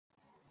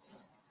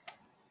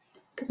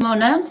Good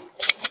morning.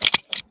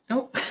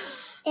 Oh.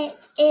 It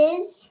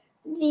is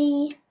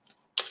the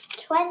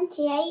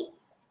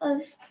 28th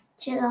of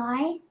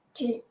July,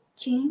 July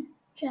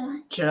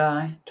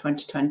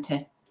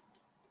 2020.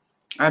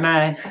 I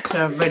know,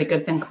 so really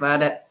good think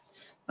about it.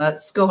 Well,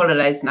 it's school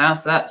holidays now,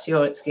 so that's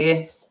your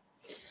excuse.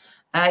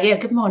 Yeah,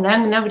 good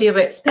morning. Nobody will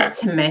be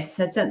expecting me,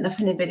 so I don't know if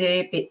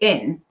anybody will be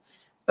in.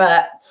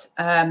 But,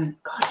 God,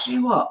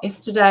 you know what?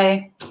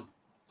 Yesterday,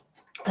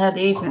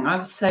 early evening, I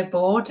was so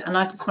bored, and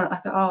I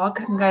thought, oh, I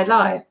couldn't go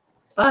live.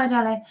 Bye,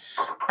 Daddy.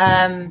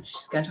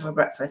 She's going to have a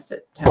breakfast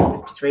at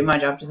 10:53.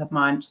 Mind you, I've just had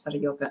mine, just had a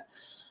yogurt.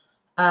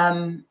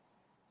 But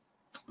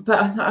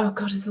I thought, oh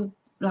God, it's all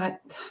like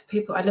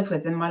people I live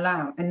with in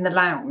the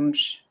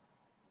lounge,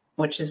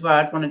 which is where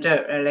I'd want to do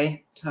it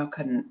really. So I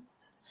couldn't.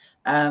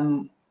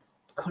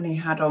 Connie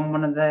had on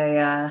one of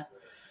the,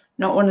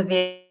 not one of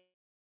the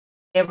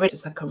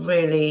just like a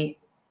really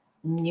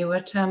newer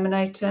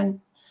Terminator.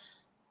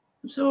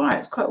 It was all right.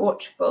 It's quite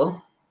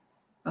watchable.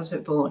 I was a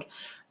bit bored.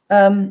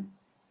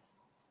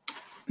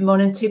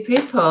 Morning, two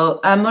people.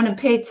 Morning,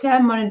 Peter.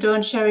 Morning,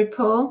 Dawn, Sherry,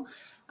 Paul.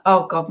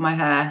 Oh God, my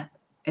hair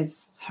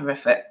is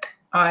horrific.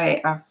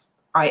 I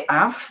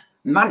have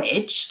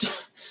managed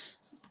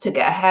to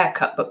get a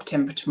haircut booked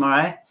in for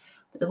tomorrow,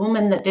 but the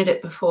woman that did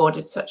it before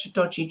did such a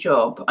dodgy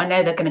job. I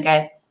know they're going to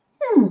go,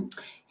 you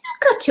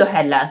cut your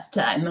hair last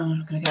time.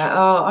 I'm going to go,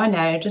 oh, I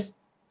know, just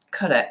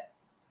cut it.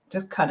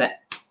 Just cut it.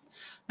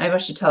 Maybe I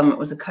should tell them it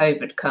was a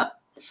COVID cut.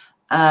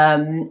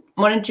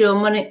 Morning, Jewel.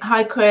 Morning.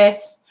 Hi,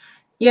 Chris.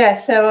 Yeah,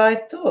 so I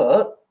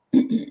thought,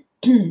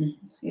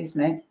 excuse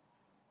me,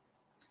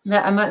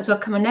 that I might as well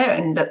come in there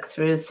and look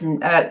through some,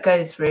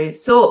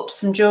 sort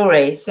some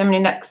jewellery. So many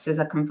necklaces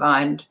I can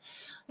find.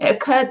 It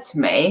occurred to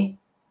me,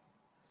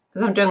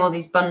 because I'm doing all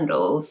these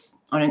bundles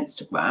on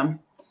Instagram,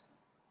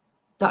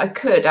 that I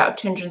could, out of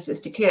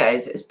 260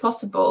 kilos, it's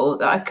possible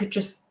that I could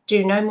just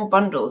do no more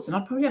bundles and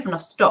I'd probably have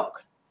enough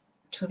stock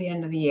till the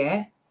end of the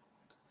year.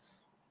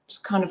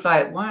 Just kind of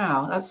like,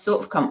 wow, that's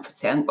sort of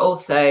comforting. But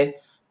also,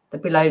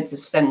 there'd be loads of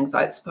things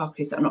like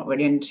sparklies that I'm not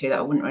really into that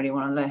I wouldn't really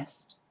want to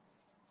list.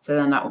 So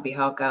then that would be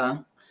hard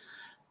going.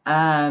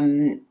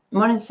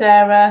 Morning,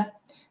 Sarah.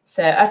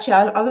 So actually,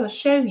 I'll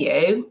show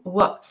you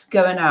what's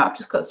going out. I've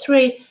just got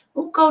 3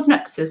 gold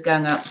necklaces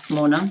going out this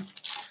morning.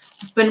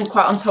 I've been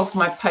quite on top of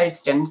my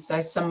posting,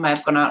 so some may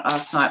have gone out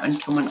last night when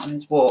Tom went on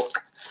his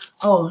walk.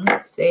 Oh,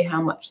 let's see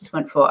how much this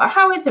went for.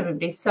 How is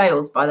everybody's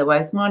sales, by the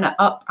way? Mine are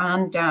up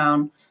and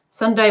down.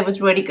 Sunday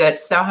was really good.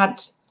 So I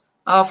had,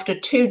 after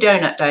 2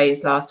 donut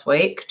days last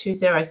week, 2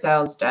 zero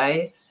sales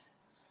days,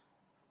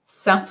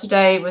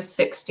 Saturday was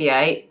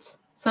 68.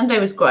 Sunday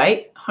was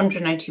great,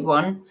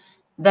 181.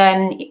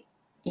 Then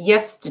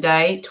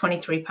yesterday,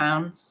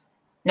 £23.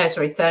 No,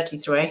 sorry,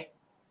 33.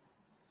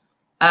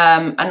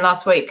 And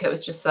last week it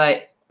was just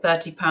like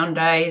 £30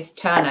 days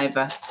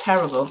turnover.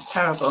 Terrible,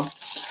 terrible.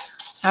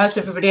 How's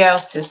everybody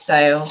else's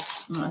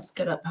sales? Let's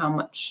get up how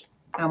much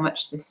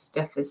this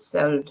stuff is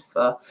sold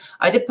for.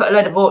 I did put a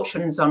load of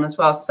auctions on as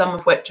well, some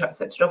of which I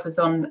accepted offers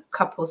on, a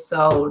couple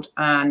sold,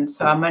 and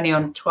so I'm only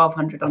on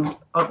 1,200 on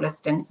odd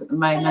listings at the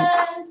moment.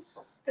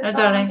 Hello,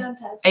 darling.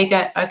 There you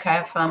go. Okay,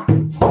 have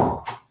fun.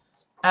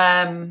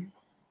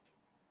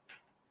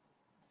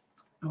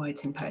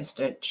 Awaiting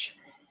postage.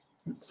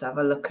 Let's have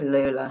a look at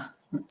Lula.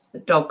 That's the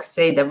dog.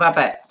 See the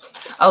rabbit.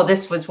 Oh,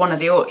 this was one of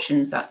the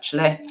auctions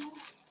actually.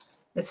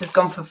 This has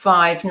gone for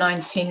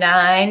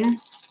 $5.99.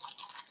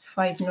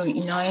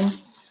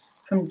 $5.99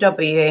 from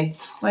W.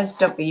 Where's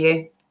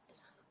W?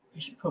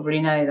 You should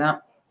probably know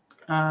that.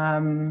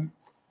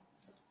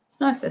 It's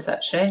nice this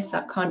actually. It's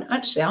that kind of,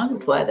 actually I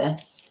would wear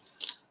this.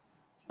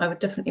 I would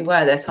definitely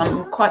wear this.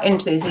 I'm quite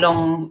into these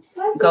long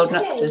gold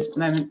necklaces at the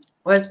moment.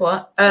 Where's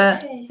what?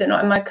 Is it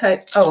not in my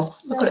coat? Oh,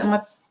 I've got it in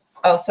my,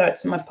 oh sorry,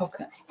 it's in my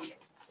pocket.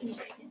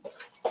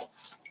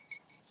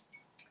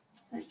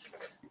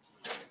 Thanks.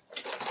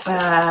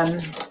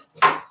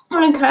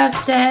 Morning,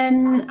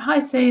 Kirsten. Hi,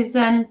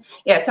 Susan.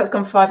 Yes, that's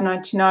gone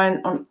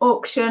 $5.99 on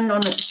auction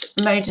on its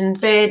maiden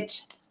bid.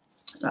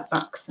 Let's put that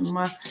back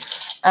somewhere.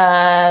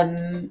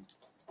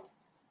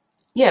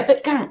 Yeah, a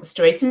bit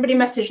gangstery. Somebody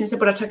messaged and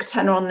said, would I take a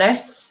tenner on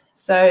this?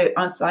 So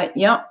I was like,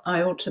 yeah,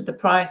 I altered the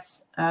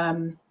price.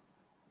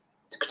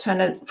 Took a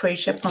tenner free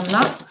ship on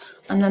that.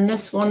 And then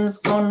this one's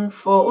gone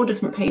for all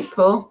different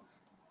people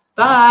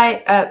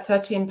by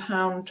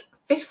 £13.50.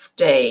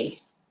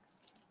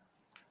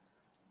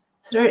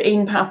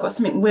 £13. I've got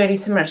something really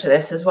similar to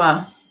this as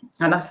well.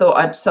 And I thought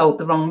I'd sold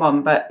the wrong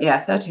one. But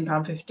yeah,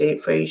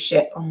 £13.50 free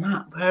ship on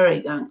that. Very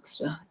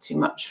gangster. Too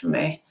much for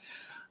me.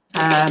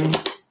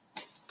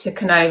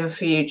 Ticking over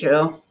for you,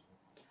 Jill.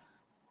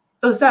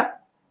 Was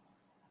that?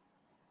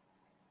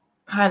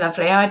 Hi,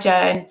 lovely. Hi,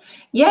 Joan.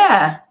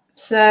 Yeah.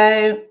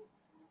 So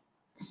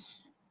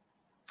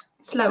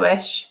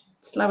slowish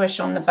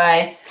on the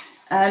bay.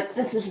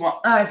 This is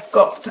what I've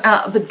got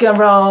out of the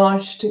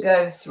garage to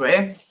go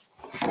through.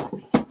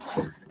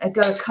 I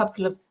got a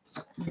couple of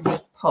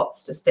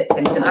pots to stick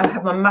things in. I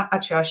have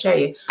actually I'll show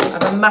you. I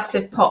have a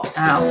massive pot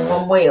now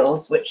on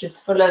wheels, which is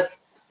full of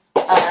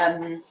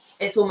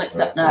It's all mixed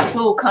up now. It's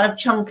all kind of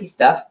chunky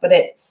stuff, but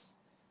it's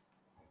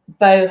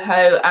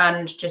boho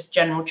and just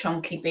general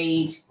chunky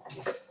bead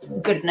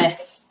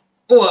goodness.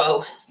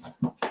 Whoa.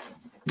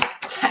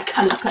 Take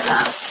a look at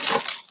that.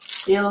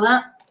 See all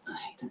that?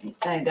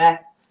 There you go.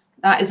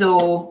 That is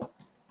all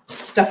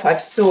stuff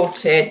I've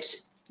sorted.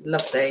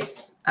 Love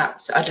these. I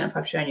don't know if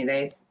I've shown you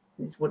these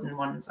wooden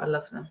ones. I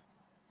love them.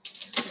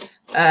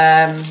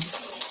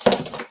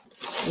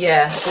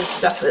 Yeah, all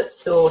stuff that's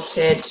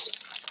sorted,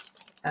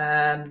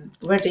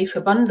 ready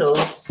for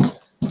bundles.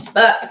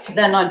 But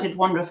then I did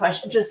wonder if I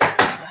should just,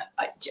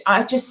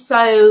 I just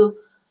so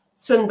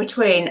swing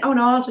between, oh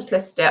no, I'll just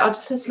list it. I'll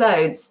just list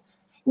loads.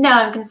 No,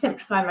 I'm going to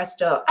simplify my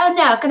store. Oh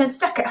no, I'm going to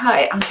stack it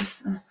high. I'm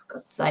just, oh, for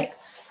God's sake,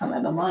 I can't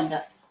make my mind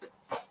up.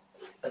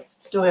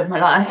 Story of my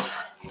life.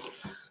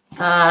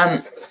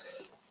 Hi,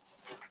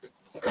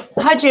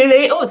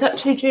 Julie. Oh, is that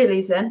 2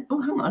 Julies then?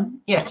 Oh, hang on.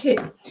 Yeah, 2.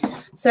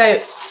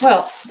 So,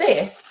 well,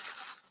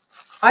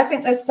 this, I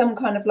think there's some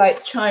kind of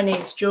like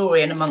Chinese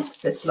jewellery in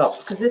amongst this lot,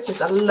 because this is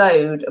a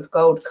load of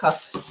gold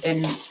cuffs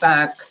in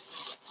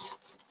bags.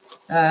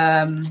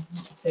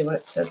 Let's see what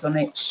it says on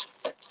each.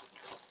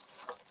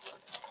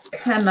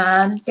 Come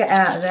on, get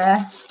out of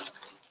there.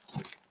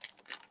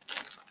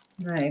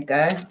 There you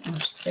go.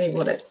 Let's see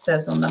what it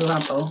says on the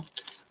label.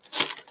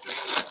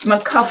 My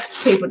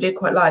cuffs people do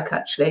quite like,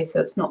 actually, so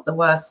it's not the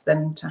worst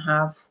thing to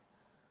have.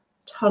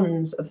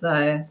 Tons of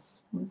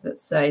those. What does it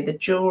say? The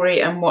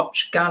Jewellery and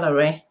Watch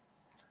Gallery.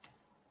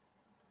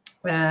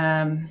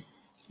 Yeah.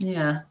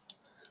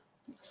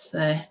 Let's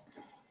see.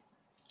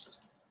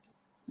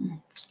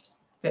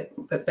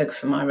 Bit big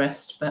for my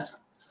wrist, but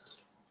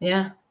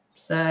yeah.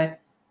 So if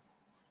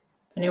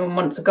anyone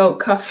wants a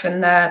gold cuff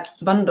in their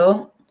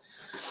bundle,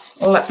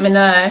 let me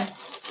know.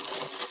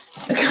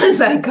 Because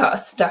I got a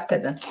stack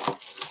of them.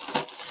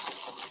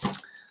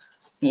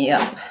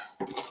 Yep.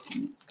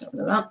 Let's get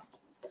rid of that.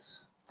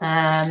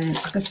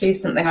 I can see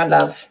something I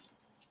love.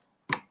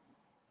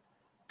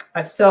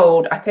 I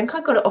sold, I think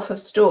I got it off of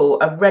store,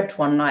 a red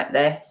one like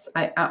this.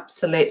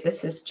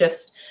 This is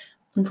just,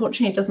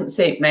 unfortunately it doesn't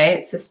suit me.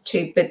 It's this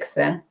too big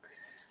thing.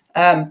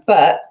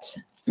 But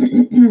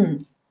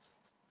the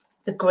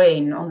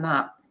green on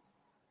that,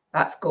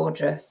 that's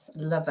gorgeous.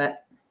 Love it.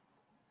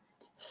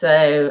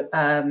 So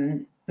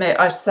maybe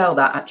I should sell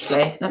that,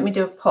 actually. Let me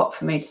do a pot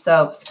for me to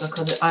sell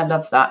because I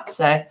love that.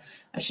 So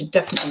I should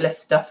definitely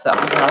list stuff that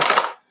I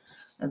love.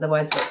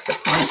 Otherwise, what's the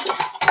point?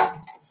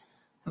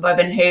 Have I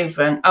been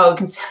hoovering? Oh,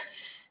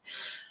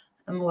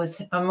 I'm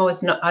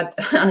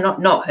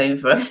not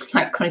hoovering.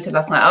 Like Connie said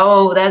last night,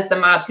 oh, there's the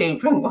mad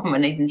hoovering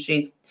woman. Even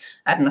she's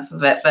had enough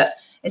of it. But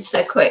it's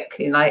so quick.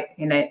 You know,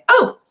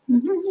 oh,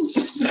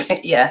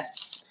 yeah.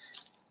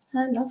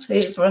 I love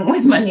hoovering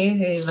with my new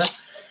hoover.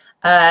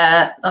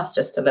 That's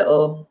just a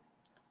little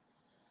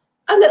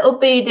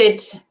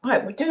beaded.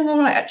 Right, we're doing all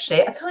right,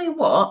 actually. I tell you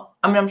what,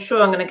 I mean, I'm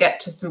sure I'm going to get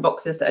to some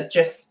boxes that are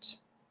just,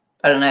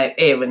 I don't know,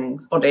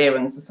 earrings, odd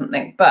earrings or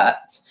something.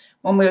 But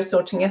when we were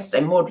sorting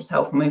yesterday, Maud was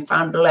helping. We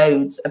found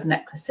loads of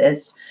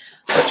necklaces,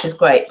 which is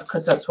great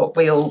because that's what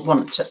we all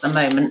want at the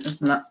moment,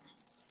 isn't it?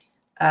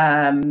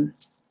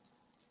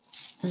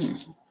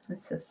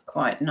 This is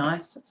quite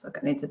nice. Looks like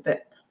it needs a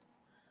bit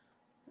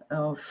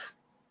of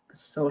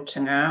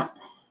sorting out.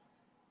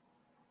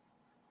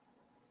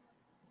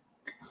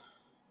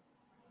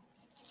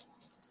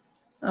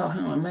 Oh,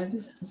 hang on, maybe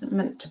is it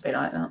meant to be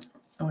like that?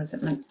 Or is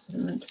it meant to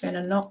be in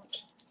a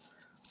knot?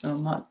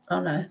 Oh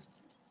no.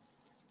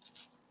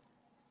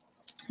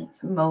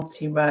 It's a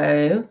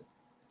multi-row.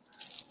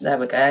 There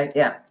we go.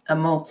 Yeah, a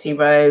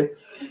multi-row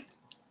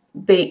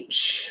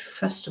beach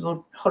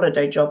festival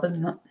holiday job,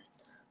 isn't it?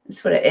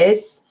 That's what it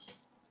is.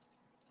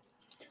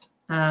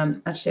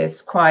 Actually,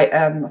 it's quite,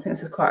 I think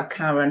this is quite a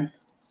Karen.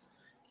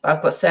 But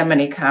I've got so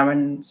many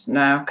Karens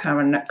now,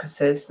 Karen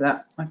necklaces,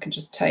 that I can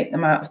just take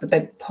them out of the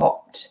big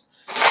pot.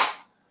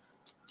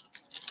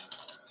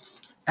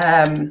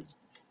 I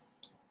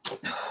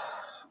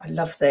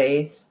love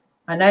these.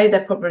 I know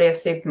they're probably a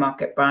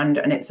supermarket brand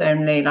and it's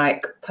only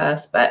like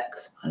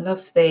Perspex. I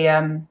love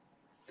the,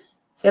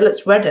 see, it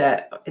looks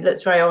redder. It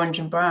looks very orange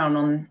and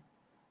brown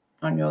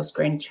on your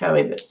screen,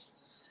 cherry, but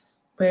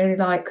really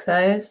like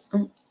those.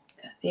 Oh,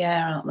 get the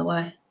air out of the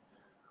way.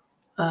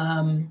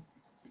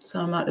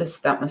 So I might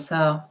list that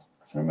myself.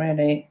 So I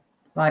really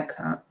like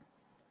that.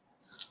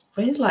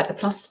 Really like the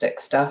plastic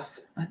stuff.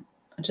 I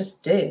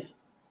just do.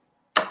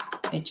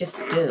 I just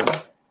do.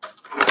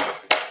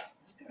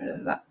 Let's get rid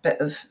of that bit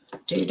of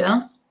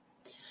doodah.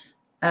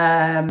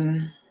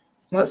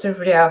 What's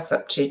everybody else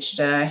up to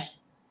today?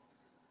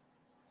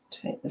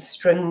 Take the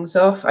strings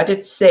off. I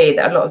did see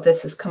that a lot of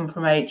this has come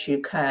from Age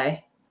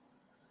UK.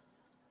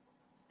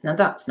 Now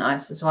that's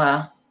nice as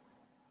well.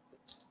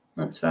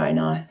 That's very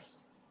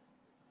nice.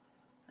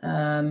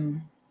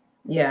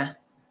 Yeah,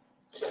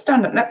 just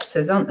standard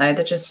necklaces, aren't they?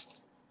 They're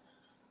just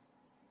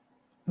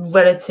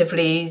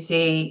relatively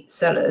easy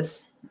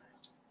sellers,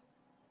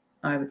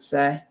 I would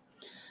say.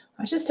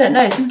 I just don't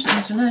know.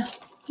 Sometimes I don't know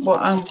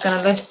what I'm going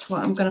to list,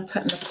 what I'm going to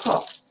put in the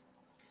pot.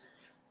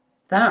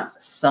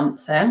 That's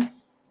something.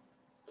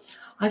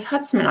 I've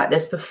had something like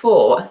this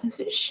before. I think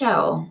it's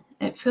shell.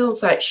 It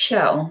feels like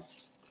shell.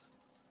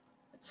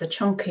 It's a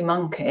chunky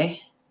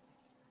monkey.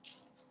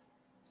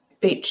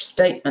 Beach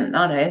statement,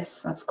 that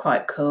is. That's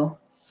quite cool.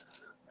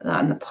 Put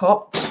that in the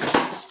pot.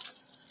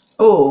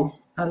 Oh,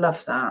 I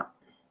love that.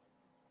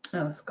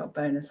 Oh, it's got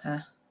bonus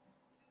hair.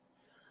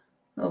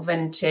 Little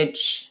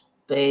vintage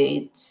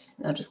beads.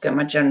 I'll just get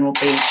my general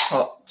bead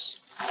pot.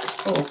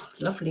 Oh,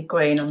 lovely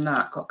green on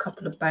that. Got a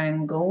couple of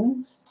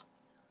bangles.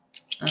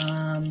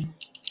 And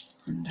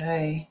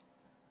a...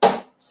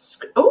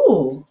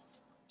 Oh,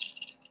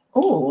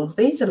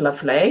 these are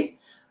lovely.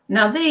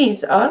 Now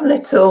these are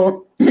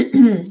little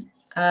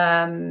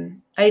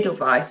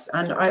Edelweiss,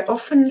 and I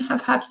often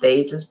have had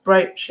these as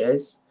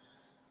brooches.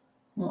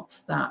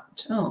 What's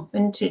that? Oh,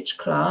 vintage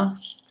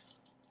clasp.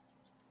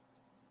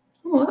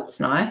 Oh, that's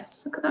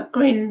nice. Look at that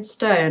green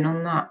stone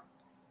on that.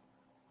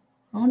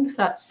 I wonder if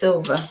that's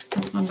silver.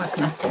 That's my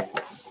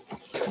magnetic.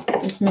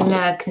 It's my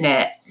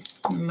magnet.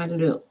 My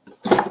loop.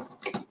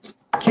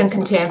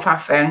 Drinking tea and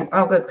faffing.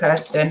 Oh, good,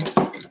 Kirsten.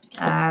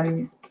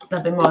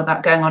 There'll be more of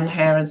that going on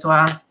here as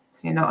well,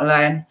 so you're not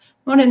alone.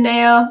 Morning,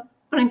 Neil.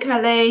 Morning,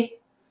 Kelly.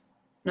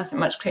 Nothing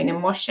much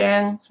cleaning,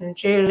 washing from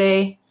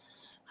Julie.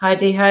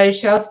 Heidi ho,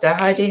 Shelster.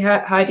 Heidi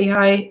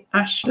hi,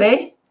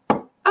 Ashley.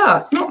 Oh,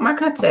 it's not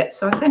magnetic,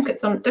 so I think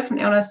it's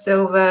definitely on a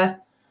silver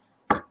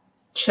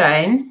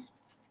chain.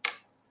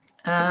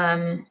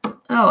 Oh,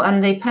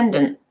 and the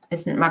pendant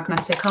isn't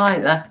magnetic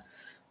either.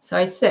 So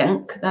I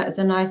think that is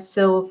a nice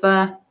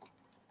silver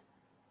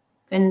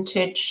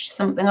vintage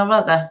something or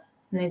other.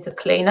 Needs a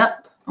clean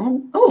up.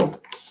 Oh.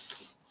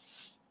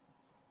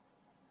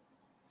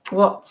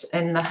 What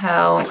in the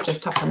hell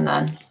just happened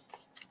then?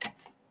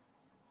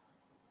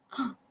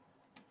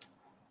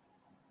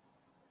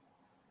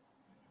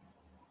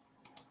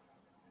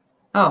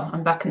 Oh,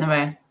 I'm back in the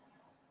room.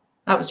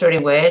 That was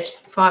really weird.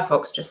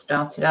 Firefox just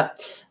started up.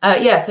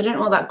 Yes, I don't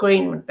know what that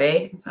green would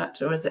be. In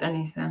fact, or is it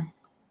anything?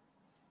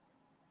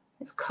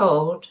 It's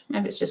cold.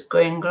 Maybe it's just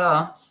green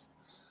glass.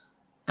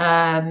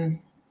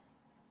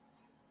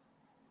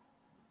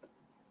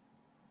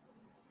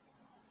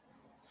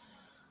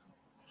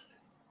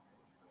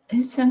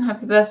 Who's saying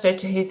happy birthday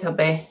to whose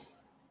hubby?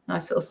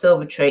 Nice little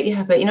silver tree.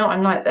 Yeah, but you know what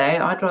I'm like though?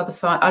 I'd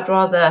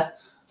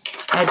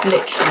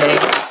literally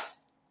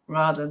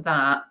rather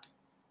that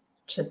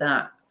to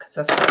that, because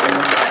that's what I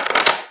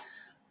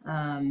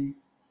like. And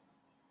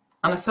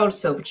I sold a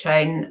silver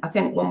chain. I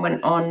think one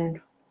went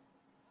on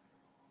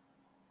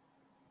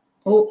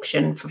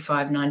auction for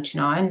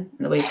 $5.99 on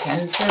the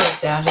weekend.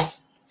 Seriously,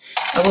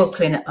 I will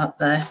clean it up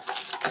though.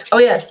 Oh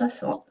yes,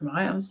 that's all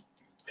right. I was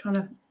trying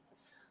to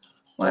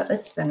work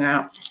this thing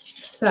out.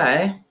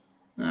 So,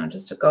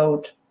 just a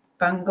gold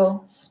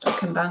bangle,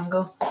 stocking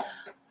bangle.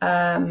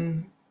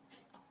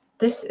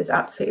 This is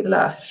absolutely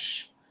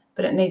lush,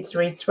 but it needs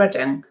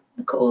rethreading.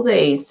 Look at all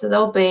these. So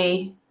they'll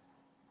be,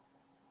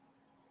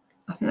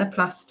 I think they're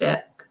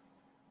plastic.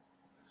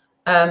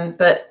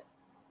 But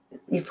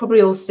you've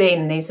probably all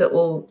seen these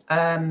little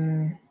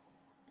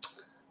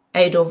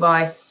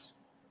Edelweiss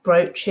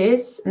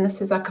brooches, and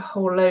this is like a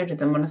whole load of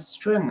them on a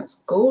string. It's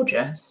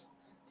gorgeous.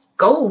 It's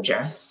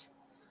gorgeous.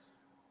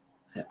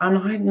 And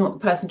I'm not the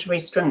person to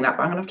restring that,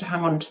 but I'm going to have to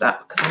hang on to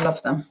that because I love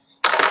them.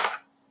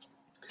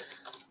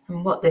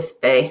 And what this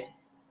be?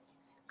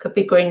 Could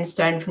be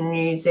greenstone from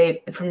New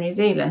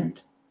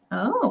Zealand.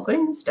 Oh,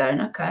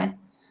 greenstone. Okay.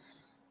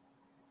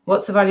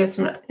 What's the value of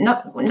some?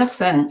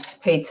 Nothing,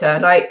 Peter.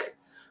 Like,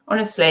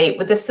 honestly,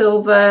 with the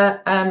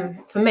silver,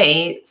 for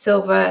me,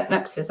 silver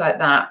necklaces like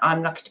that,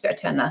 I'm lucky to get a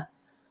tenner.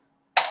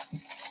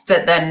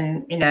 But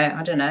then, you know,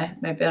 I don't know.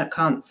 Maybe I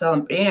can't sell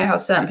them. But you know how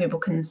certain people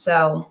can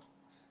sell.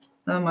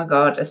 Oh my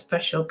God, a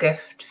special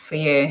gift for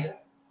you.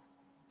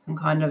 Some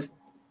kind of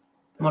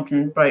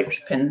modern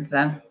brooch pin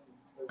thing.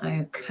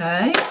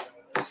 Okay.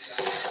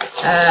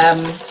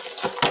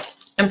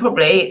 And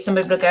probably some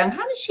people are going,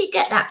 how does she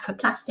get that for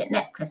plastic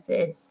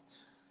necklaces?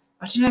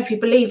 I don't know, if you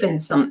believe in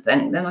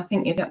something, then I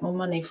think you get more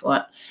money for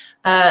it.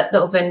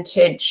 Little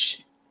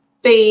vintage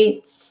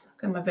beads.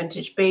 Look at my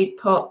vintage bead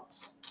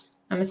pots.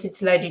 And my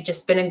city lady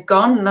just been and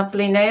gone.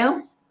 Lovely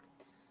nail.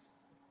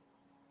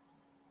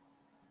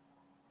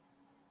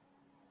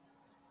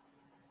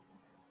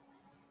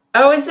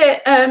 Oh, is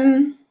it?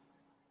 Oh,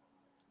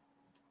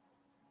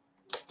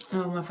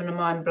 I'm having a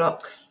mind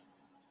block.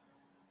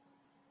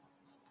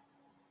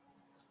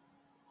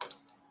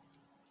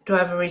 Do I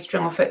have a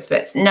restring or fixed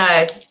bits?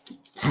 No.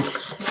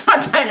 So I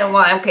don't know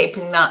why I'm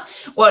keeping that.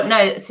 Well,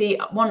 no, see,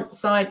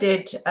 once I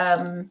did,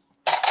 I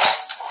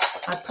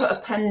put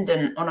a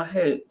pendant on a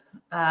hoop.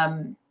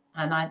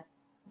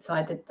 So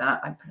I did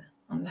that. I put it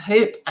on the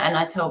hoop, and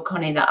I told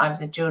Connie that I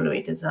was a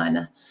jewellery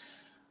designer.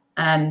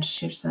 And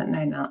she was like,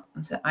 no, not.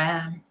 I said, I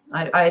am.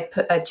 I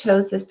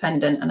chose this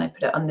pendant and I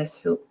put it on this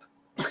hoop.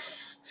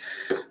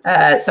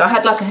 So I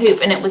had like a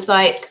hoop, and it was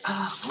like,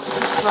 oh, what's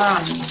this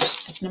brand?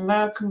 It's an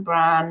American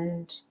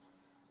brand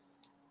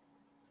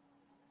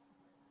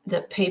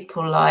that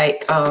people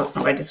like. Oh, it's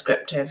not very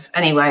descriptive.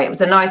 Anyway, it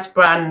was a nice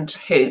brand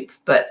hoop,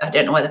 but I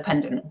don't know where the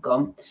pendant had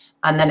gone.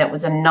 And then it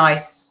was a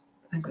nice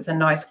think it was a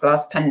nice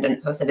glass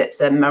pendant. So I said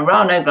it's a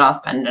Murano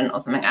glass pendant or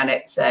something, and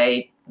it's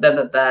a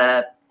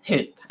the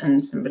hoop.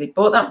 And somebody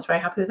bought that. I was very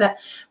happy with it.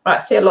 Right, I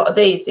see a lot of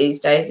these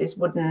days. These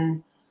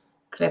wooden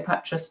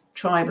Cleopatra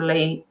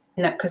tribally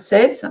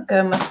necklaces. That'll go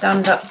in my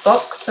stand-up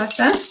box, I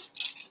think.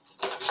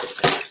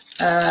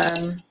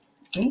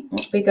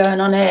 What'll be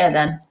going on here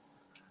then?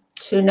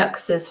 2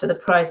 necklaces for the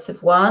price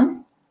of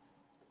 1.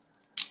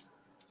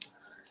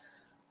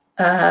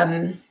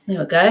 There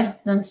we go.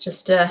 That's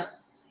just a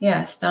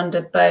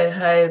standard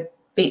boho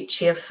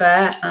beachy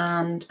affair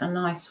and a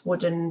nice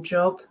wooden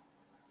job.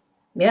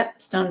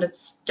 Yep, standard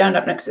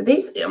stand-up necklaces.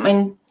 These, I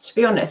mean, to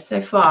be honest, so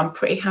far I'm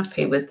pretty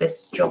happy with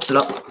this job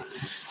lot.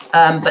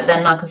 But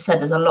then, like I said,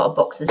 there's a lot of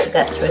boxes to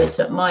get through,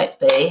 so it might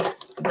be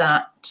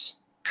that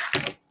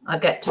I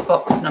get to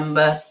box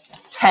number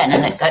 10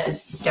 and it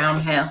goes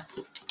downhill.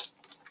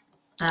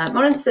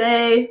 Morning,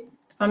 Sue.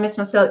 If I miss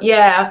myself,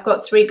 yeah, I've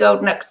got 3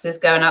 gold necklaces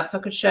going out, so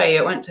I could show you.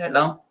 It won't take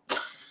long.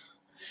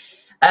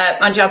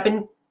 Mind you, I've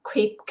been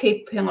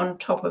keeping on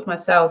top of my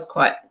sales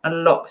quite a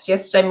lot. So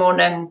yesterday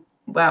morning,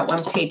 well,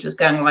 when Pete was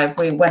going live,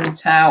 we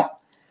went out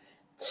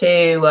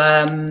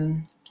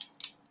to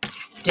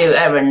do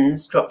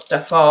errands, drop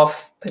stuff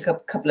off, pick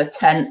up a couple of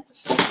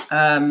tents,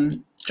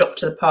 drop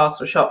to the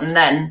parcel shop, and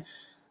then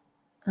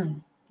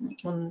that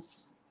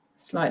one's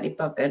slightly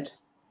buggered.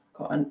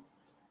 Got an,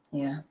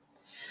 yeah.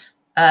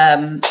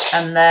 And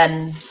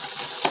then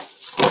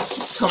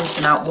Tom's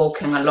been out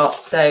walking a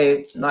lot, so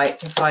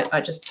like if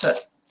I just put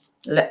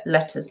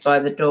letters by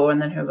the door,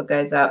 and then whoever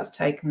goes out is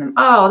taking them.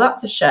 Oh,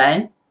 that's a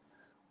shame.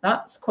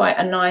 That's quite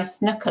a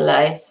nice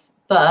necklace,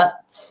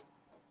 but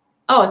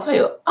oh, I'll tell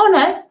you what. Oh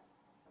no,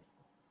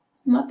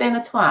 am I being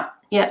a twat?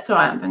 Yeah, it's all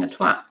right. I'm being a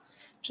twat.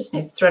 Just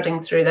needs threading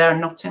through there and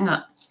knotting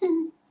up.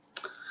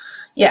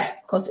 Yeah,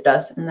 of course it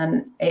does, and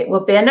then it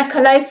will be a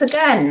necklace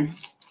again.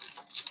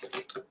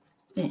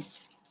 Yeah.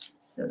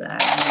 So there.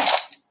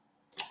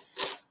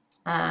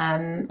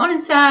 Morning,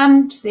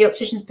 Sam. Just the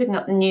optician's picking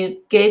up the new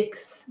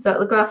gigs. Is that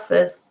the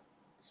glasses?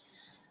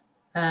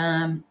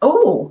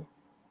 Oh,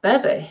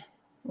 baby,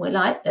 we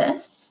like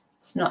this.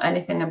 It's not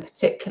anything in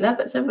particular,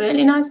 but it's a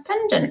really nice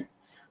pendant.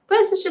 But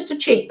this is just a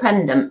cheap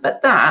pendant.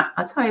 But that,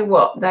 I'll tell you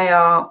what, they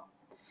are,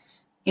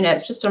 you know,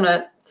 it's just on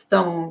a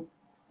thong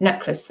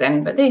necklace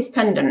thing. But these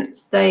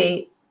pendants,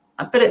 I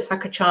bet it's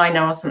like a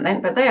China or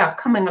something, but they are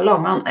coming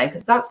along, aren't they?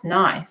 Because that's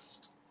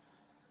nice.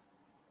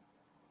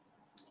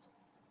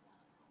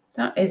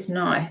 That is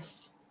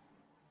nice.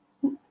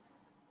 The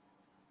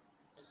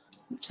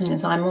thing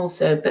is, I'm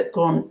also a bit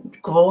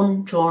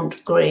drawn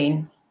to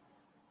green.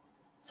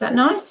 Is that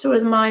nice, or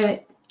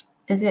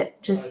is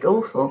it just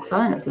awful? Because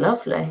I think it's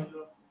lovely.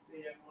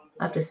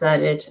 I've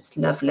decided it's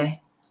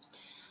lovely.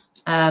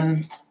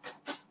 How's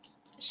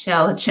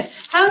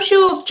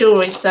your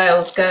jewellery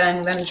sales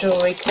going then,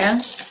 Jewellery Care?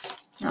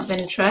 Out of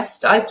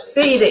interest. I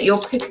see that you're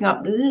picking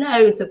up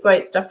loads of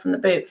great stuff from the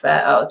boot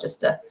fair. Oh,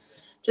 just a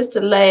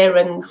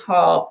layering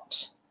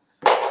heart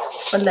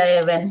for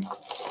layering.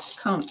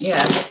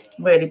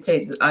 Really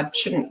pleased with,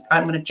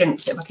 I'm going to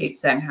jinx it if I keep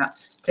saying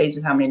pleased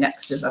with how many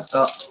necklaces I've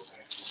got.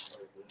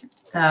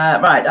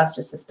 Right, that's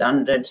just a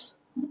standard.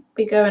 What'll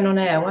be going on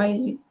here?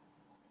 Why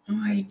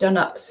are you done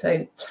up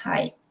so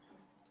tight?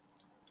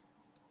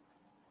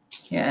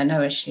 Yeah,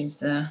 no issues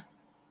there.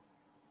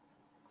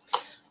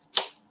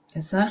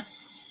 Is there?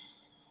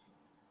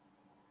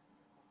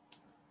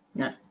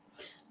 No.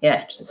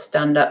 Yeah, just a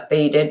stand-up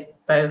beaded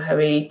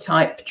boho-y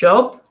type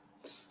job.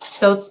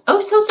 Sold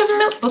 7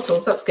 milk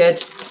bottles. That's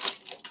good.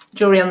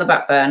 Jewellery on the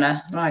back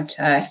burner. Right.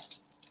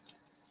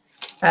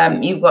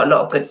 You've got a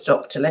lot of good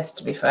stock to list,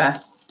 to be fair.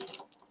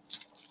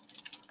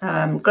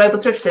 Global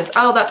Thrifters.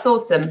 Oh, that's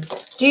awesome.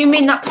 Do you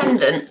mean that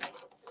pendant?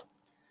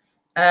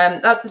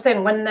 That's the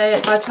thing. By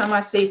the time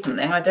I see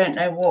something, I don't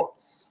know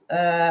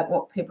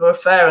what people are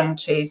referring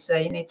to. So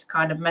you need to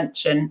kind of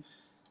mention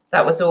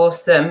that was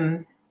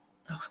awesome.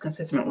 I was going to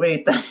say something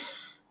rude then.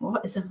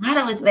 What is the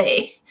matter with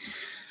me?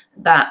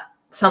 That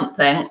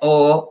something,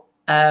 or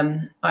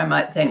I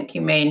might think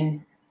you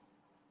mean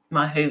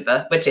my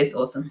Hoover, which is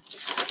awesome.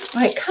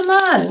 Right, come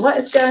on. What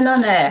is going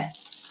on here?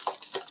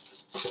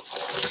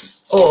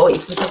 Or you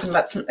can be talking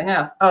about something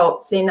else. Oh,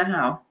 see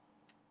now.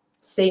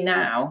 See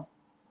now.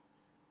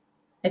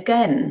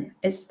 Again,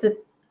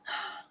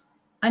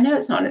 I know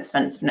it's not an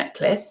expensive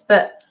necklace,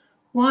 but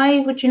why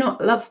would you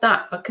not love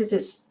that? Because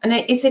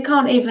it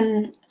can't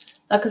even,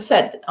 like I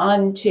said,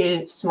 I'm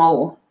too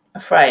small a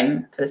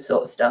frame for this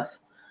sort of stuff.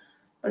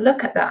 But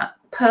look at that.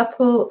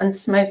 Purple and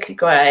smoky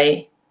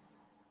grey,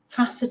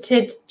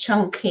 faceted,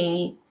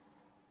 chunky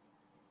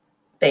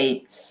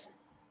beads.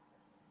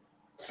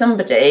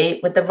 Somebody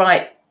with the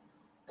right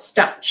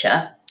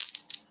stature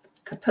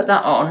could put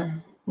that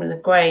on with a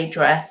grey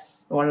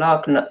dress or a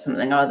larganut,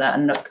 something like that,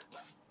 and look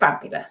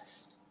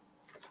fabulous.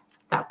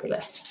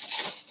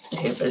 Fabulous. The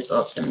Hoover is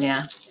awesome,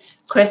 yeah.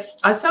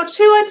 Chris, I sold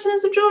 2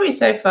 items of jewellery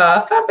so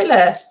far.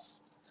 Fabulous.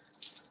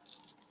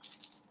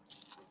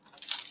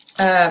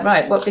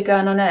 Right, what be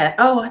going on here?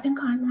 Oh, I think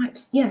I've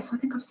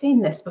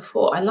seen this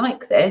before. I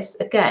like this.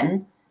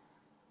 Again,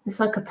 it's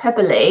like a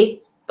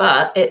pebbly,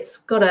 but it's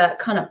got a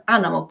kind of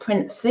animal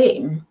print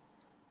theme.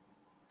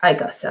 I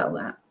gotta sell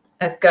that.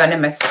 It's going in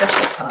my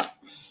special pot.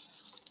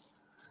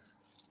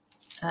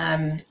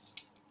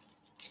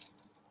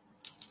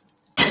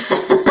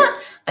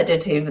 I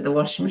did hoover the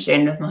washing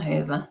machine with my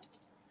hoover.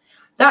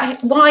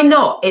 Why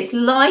not? It's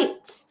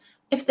light.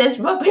 If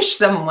there's rubbish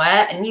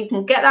somewhere and you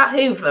can get that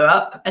hoover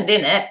up and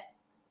in it,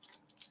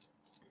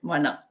 why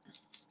not?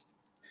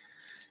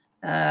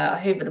 I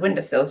hoovered the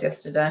windowsills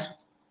yesterday.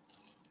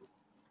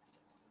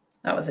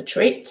 That was a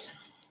treat.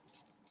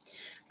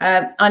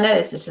 I know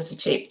this is just a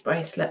cheap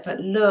bracelet, but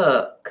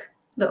look,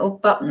 little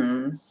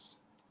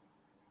buttons.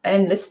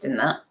 I'm listing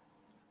that.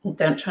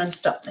 Don't try and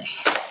stop me.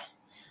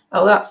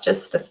 Oh, that's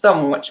just a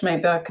thong, which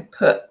maybe I could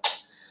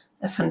put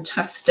a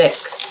fantastic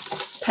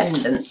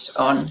pendant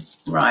on.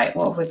 Right,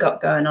 what have we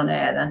got going on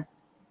here then?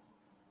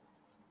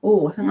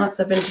 Oh, I think that's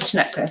a vintage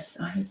necklace.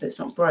 I hope it's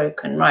not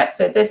broken. Right,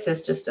 so this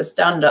is just a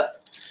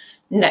stand-up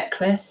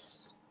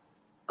necklace.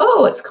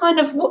 Oh, it's kind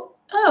of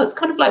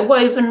like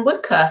woven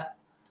wicker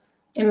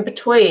in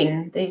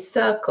between these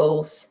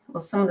circles.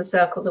 Well, some of the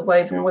circles are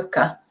woven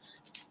wicker.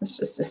 It's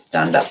just a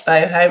stand-up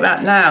boho.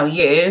 Right now,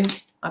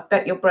 I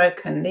bet you're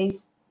broken.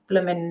 These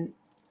blooming,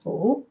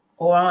 oh,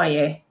 or are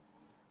you?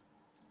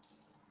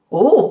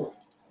 Oh,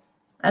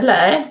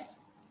 hello.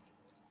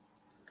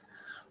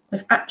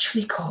 We've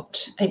actually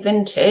got a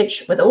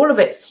vintage with all of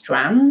its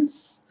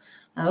strands,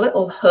 a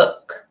little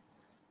hook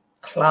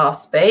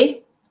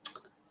claspy.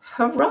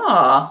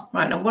 Hurrah!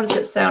 Right, now what does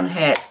it say on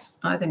here?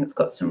 I think it's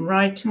got some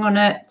writing on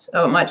it.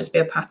 Oh, it might just be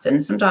a pattern.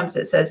 Sometimes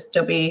it says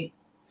W.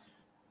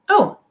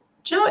 Oh,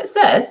 do you know what it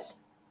says?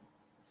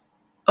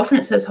 Often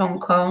it says Hong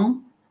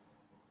Kong.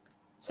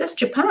 It says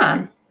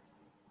Japan.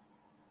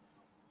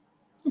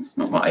 That's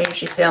not what I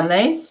usually see on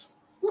these.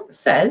 It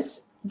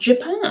says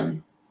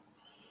Japan.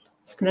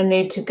 It's going to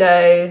need to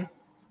go.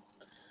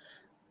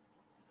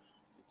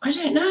 I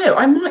don't know.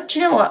 I might. Do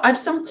you know what? I've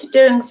started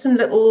doing some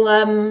little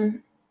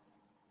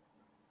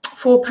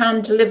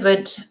 £4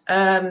 delivered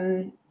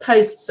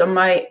posts on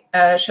my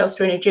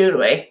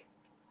Jewellery,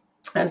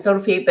 and sold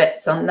a few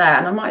bits on there,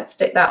 and I might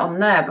stick that on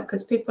there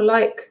because people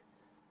like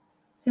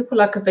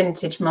a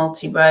vintage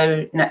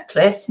multi-row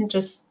necklace, and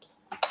just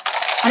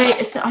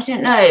I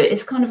don't know.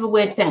 It's kind of a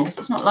weird thing because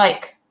it's not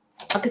like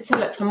I could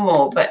sell it for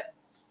more, but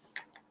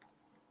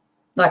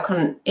like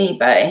on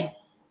eBay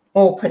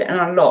or put it in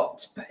a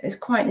lot. But it's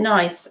quite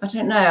nice. I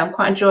don't know. I'm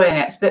quite enjoying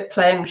it. It's a bit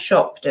playing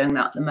shop doing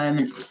that at the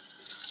moment.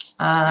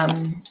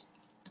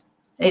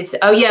 It's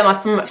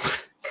from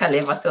Kelly.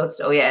 Have I sorted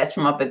it? Oh yeah, it's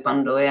from our big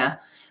bundle. Yeah.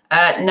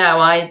 No,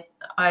 I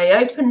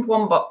opened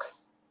one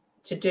box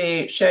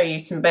to show you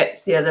some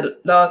bits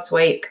last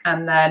week,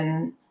 and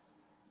then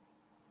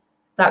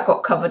that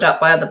got covered up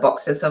by other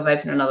boxes. So I've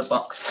opened another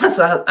box,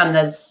 and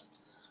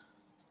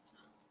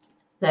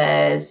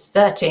there's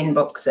 13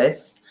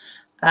 boxes.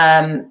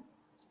 Yeah,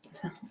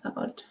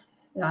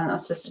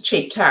 that's just a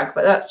cheap tag,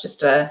 but that's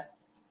just a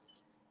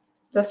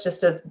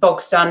bog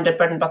standard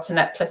bread and butter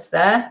necklace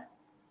there.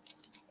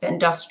 Bit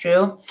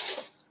industrial.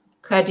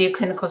 Claire, do you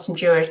clean the costume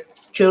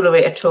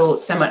jewellery at all?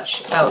 So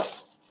much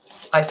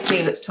else I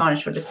see looks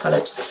tarnished or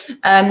discoloured.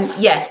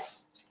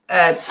 Yes.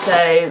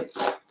 So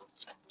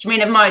do you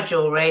mean of my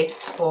jewellery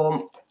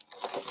or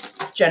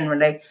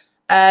generally?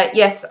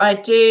 Yes, I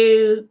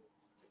do.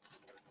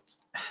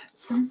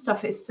 Some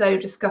stuff is so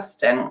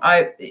disgusting.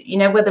 You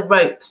know, where the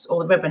ropes or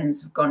the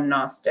ribbons have gone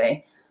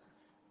nasty.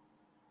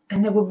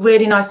 And they were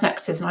really nice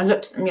necklaces, and I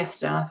looked at them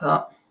yesterday and I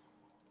thought,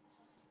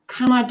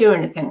 can I do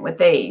anything with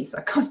these?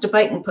 I was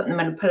debating putting them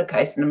in a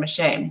pillowcase in a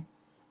machine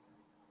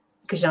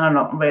because I'm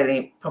not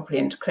really properly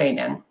into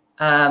cleaning.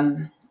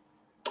 And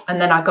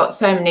then I got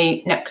so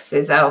many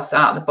necklaces else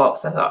out of the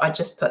box, I thought I'd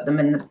just put them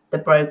in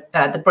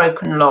the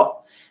broken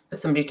lot for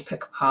somebody to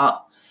pick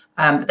apart.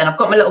 But then I've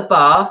got my little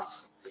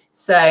bath.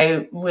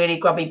 So really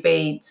grubby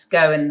beads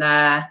go in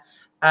there.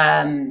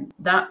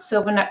 That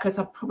silver necklace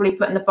I'll probably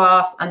put in the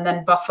bath and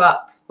then buff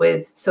up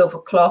with silver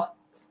cloth.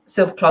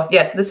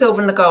 Yeah, so the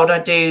silver and the gold I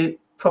do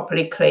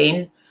properly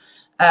clean.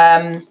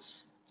 I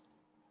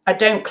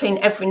don't clean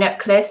every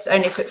necklace,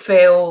 only if it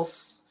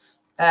feels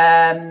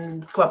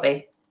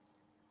grubby.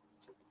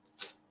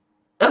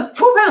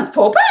 £4.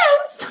 £4?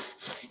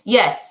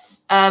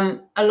 Yes.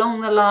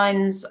 Along the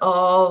lines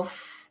of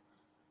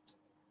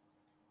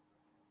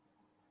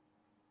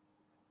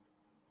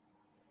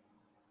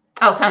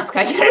oh, thanks,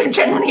 Kate.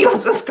 Generally,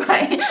 yours was great.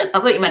 I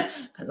thought you meant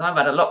because I've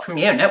had a lot from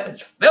you and it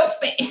was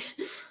filthy.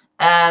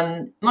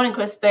 Morning,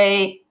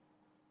 Crispy.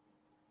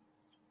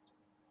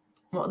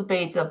 What are the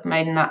beads I've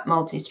made in that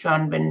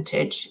multi-strand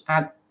vintage?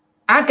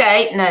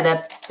 Agate? No,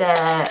 they're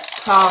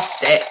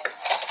plastic.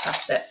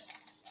 Plastic.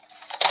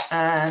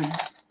 Are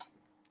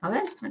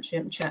they? Actually,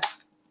 let me check.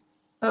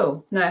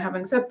 Oh, no,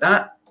 having said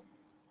that,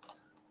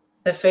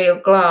 they feel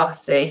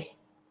glassy.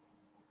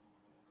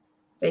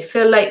 They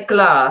feel like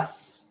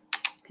glass.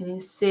 Can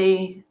you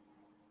see?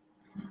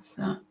 What's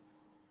that?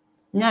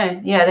 No,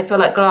 yeah, they feel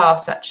like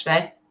glass,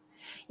 actually.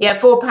 Yeah,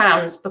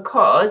 £4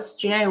 because,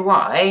 do you know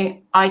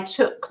why? I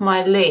took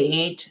my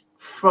lead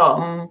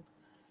from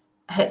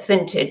Hex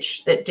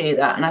Vintage that do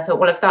that. And I thought,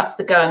 well, if that's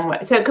the going way,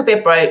 so it could be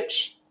a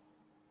brooch,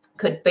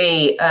 could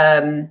be,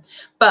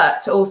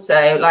 but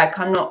also like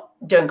I'm not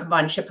doing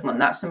combined shipping on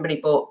that.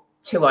 Somebody bought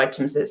 2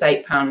 items, it's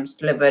 £8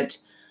 delivered.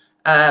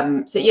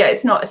 So yeah,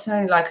 it's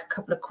only like a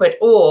couple of quid,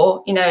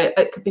 or, you know,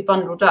 it could be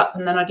bundled up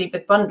and then I do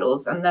big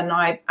bundles and then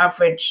I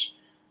average,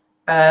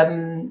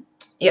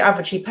 you're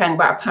averagely paying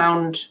about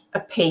 £1 a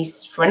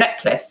piece for a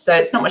necklace. So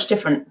it's not much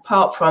different,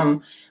 apart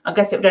from, I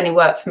guess it would only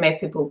work for me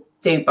if people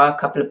do buy a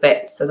couple of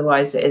bits,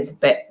 otherwise it is a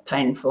bit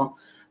painful.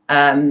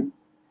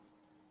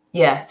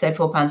 Yeah, so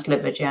 £4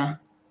 delivered, yeah.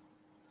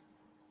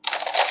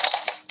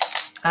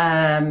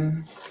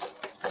 Claire,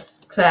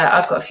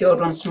 I've got a few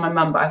old ones from my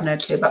mum, but I have no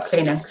clue about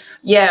cleaning.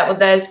 Yeah, well,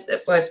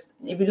 well,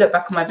 if you look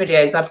back on my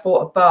videos, I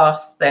bought a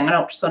bath thing, an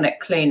ultrasonic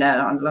cleaner.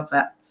 I love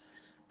it.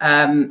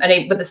 And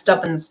with the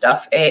stubborn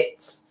stuff,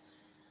 it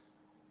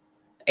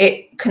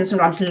can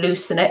sometimes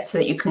loosen it so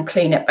that you can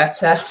clean it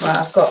better. Right,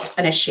 I've got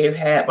an issue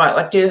here. Right,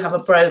 I do have a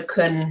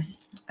broken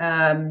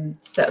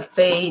set of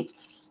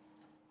beads.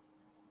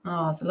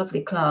 Oh, it's a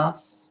lovely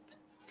clasp,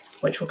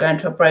 which will go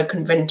into a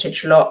broken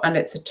vintage lot, and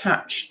it's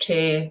attached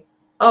to,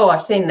 oh,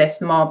 I've seen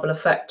this marble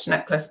effect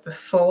necklace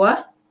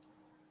before.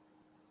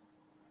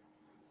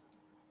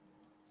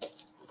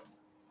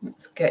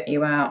 Let's get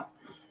you out.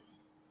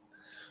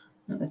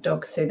 Let the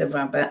dog see the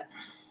rabbit,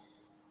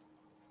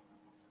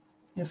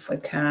 if we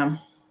can.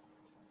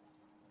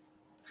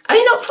 Are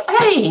you not,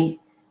 hey,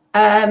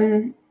 are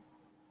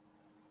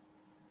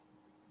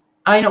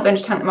you not going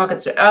to tank the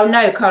markets? Oh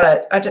no,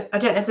 Carla, I don't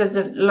know if there's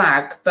a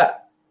lag,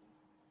 but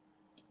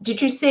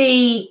did you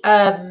see,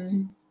 not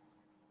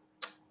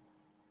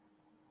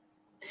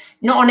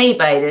on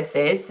eBay this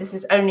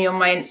is only on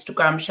my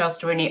Instagram,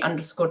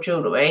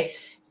 Shelsterini_jewellery.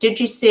 Did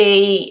you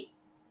see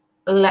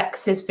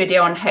Lex's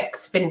video on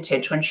Hex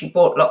Vintage when she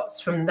bought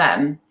lots from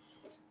them?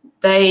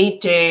 They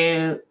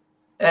do,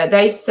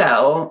 they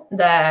sell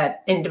their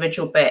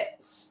individual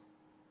bits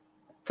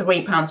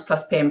 £3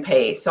 plus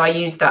P&P. So I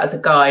use that as a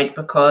guide,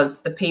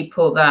 because some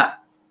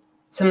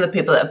of the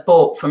people that have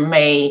bought from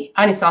me,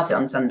 I only started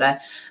on Sunday,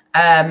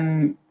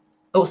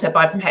 also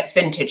buy from Hex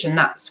Vintage, and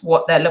that's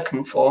what they're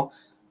looking for.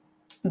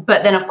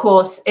 But then, of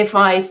course, if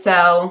I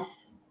sell,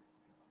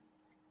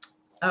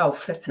 oh,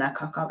 flipping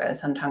heck, I can't get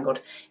this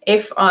untangled.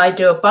 If I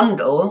do a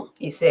bundle,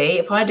 you see,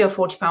 if I do a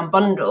 £40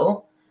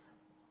 bundle,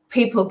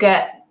 people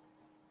get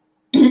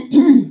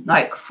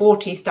like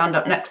 40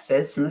 stand-up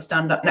necklaces from the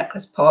stand-up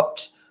necklace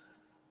pot,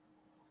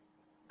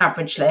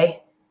 averagely.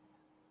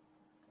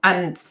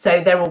 And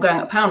so they're all going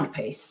at £1 a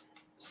piece.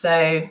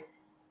 So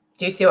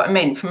do you see what I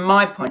mean? From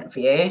my point of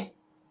view,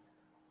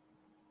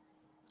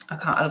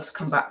 I'll just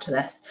come back to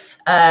this.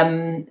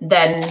 Then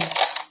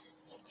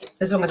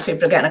as long as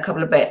people are getting a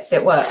couple of bits,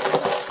 it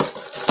works.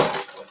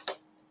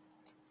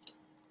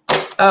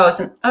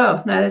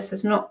 Oh, no, this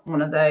is not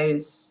one of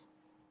those.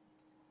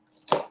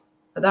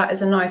 But that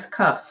is a nice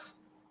cuff.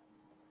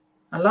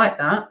 I like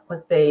that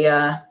with the,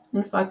 I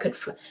wonder if I could,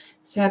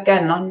 see,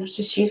 again, I'm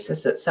just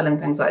useless at selling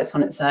things like this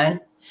on its own.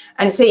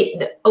 And see,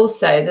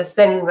 also the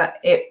thing that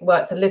it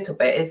works a little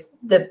bit is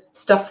the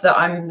stuff that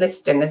I'm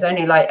listing is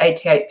only like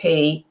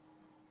 88p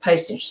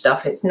postage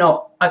stuff. It's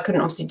not, I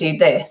couldn't obviously do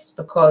this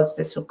because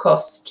this would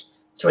cost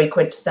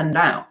 £3 to send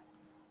out.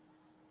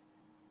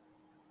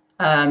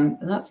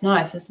 That's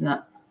nice, isn't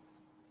it?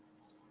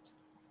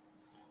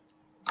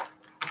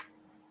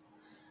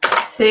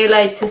 See you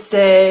later,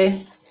 Sue.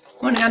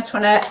 Morning,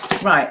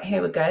 Antoinette. Right,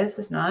 here we go. This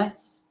is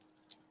nice.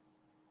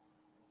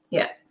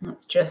 Yeah,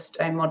 that's just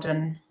a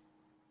modern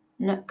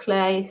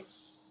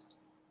necklace.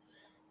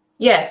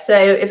 Yeah, so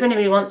if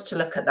anybody wants to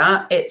look at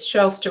that, it's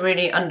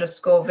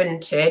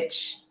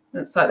Shelsterini_vintage.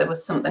 Looks like there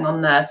was something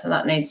on there, so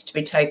that needs to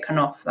be taken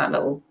off, that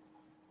little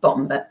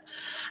bottom bit.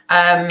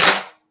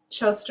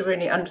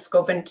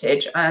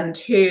 Shelsterini_vintage, and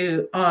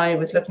who I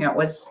was looking at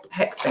was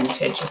Hex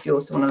Vintage, if you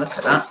also want to look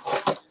at that.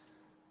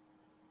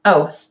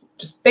 Oh,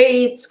 just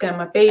beads, go in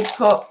my bead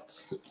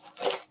pot.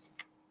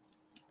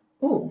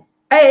 Oh,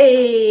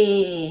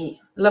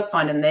 hey, love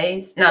finding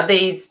these. Now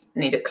these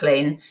need a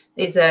clean.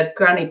 These are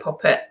Granny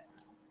Poppet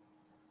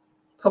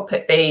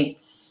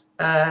beads,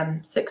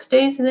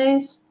 60s are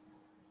these,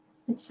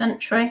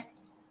 mid-century.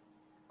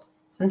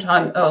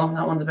 Sometimes, oh,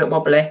 that one's a bit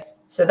wobbly,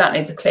 so that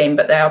needs a clean,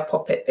 but they are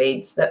poppet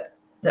beads that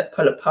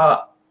pull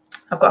apart.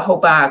 I've got a whole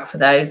bag for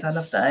those. I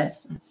love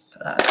those. Let's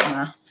put that on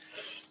there.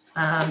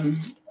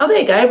 Oh, there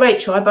you go,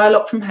 Rachel. I buy a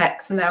lot from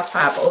Hex and they are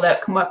fab, although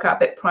it can work out a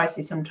bit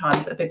pricey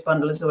sometimes. A big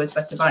bundle is always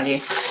better value.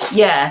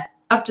 Yeah,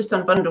 I've just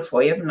done a bundle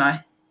for you, haven't I?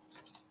 I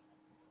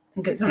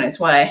think it's on its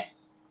way.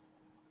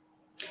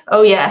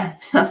 Oh, yeah,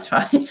 that's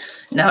right.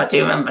 No, I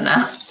do remember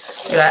now.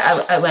 You're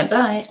like, I won't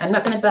buy. I'm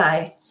not going to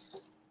buy.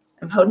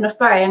 I'm holding off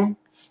buying.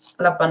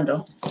 I love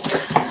bundle.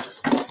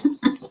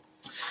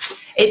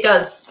 It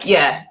does,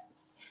 yeah.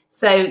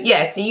 So,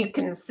 yeah, so you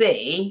can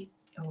see,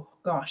 oh,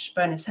 gosh,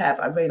 bonus hair,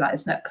 but I really like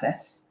this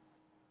necklace.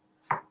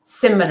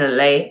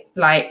 Similarly,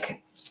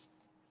 like,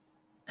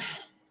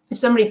 if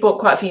somebody bought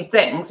quite a few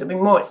things, it would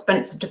be more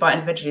expensive to buy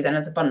individually than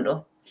as a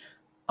bundle.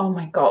 Oh,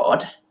 my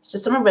God. It's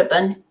just on a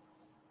ribbon.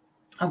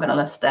 I'm going to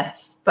list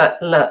this.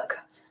 But look,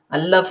 I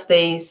love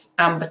these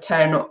amber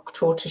tone or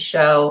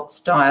tortoiseshell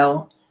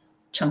style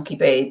chunky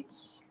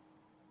beads.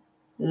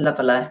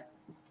 Lovely.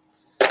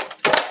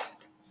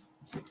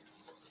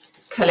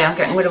 Kelly, I'm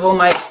getting rid of all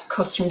my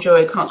costume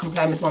jewellery. Can't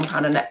complain with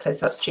 £1 a necklace.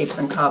 That's cheaper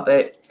than car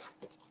boot.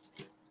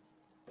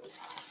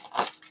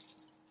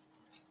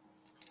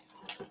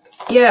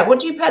 Yeah, what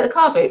do you pay at the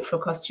car boot for a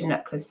costume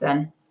necklace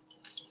then?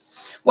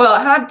 Well,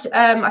 I had,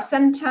 I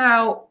sent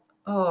out,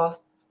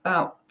 about,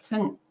 I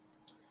think,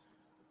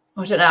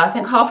 I don't know, I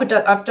think half a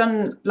dozen, I've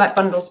done like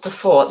bundles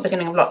before at the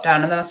beginning of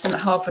lockdown, and then I sent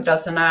half a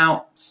dozen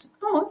out.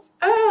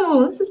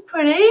 Oh, this is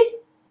pretty.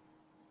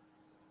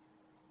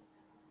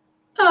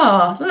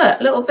 Oh,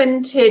 look, little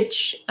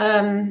vintage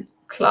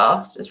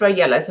clasp. It's very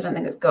yellow, so I don't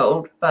think it's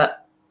gold,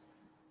 but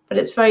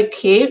it's very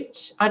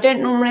cute. I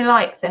don't normally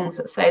like things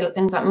that say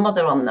things like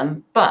mother on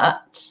them,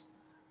 but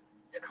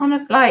it's kind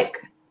of like,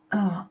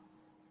 oh,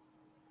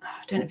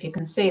 I don't know if you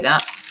can see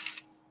that.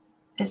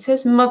 It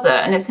says mother,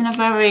 and it's in a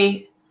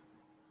very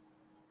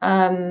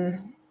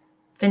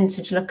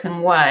vintage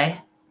looking way.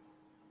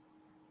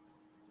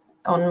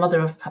 On mother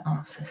of, oh,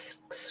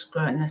 it's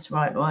screwing this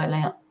right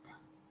royally up.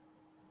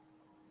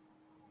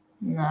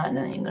 No, I don't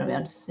think you're going to be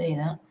able to see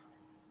that.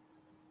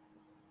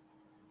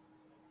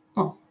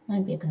 Oh,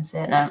 maybe you can see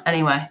it now.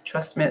 Anyway,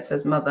 trust me, it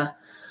says mother.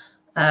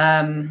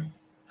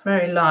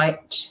 Very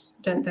light.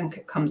 I don't think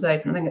it comes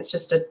open. I think it's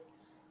just a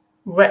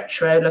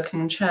retro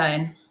looking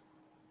chain.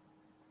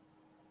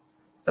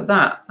 But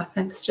that, I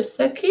think, is just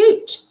so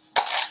cute.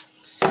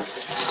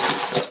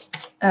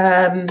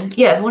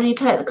 Yeah, what do you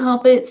pay at the car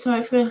boot?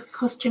 Sorry, for a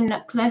costume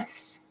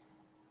necklace.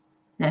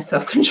 No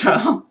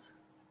self-control.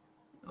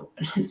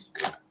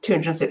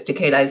 260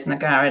 kilos in the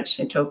garage.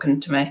 You're talking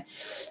to me.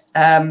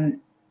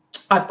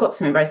 I've got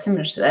something very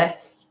similar to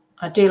this.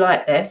 I do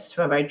like this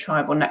for a very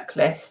tribal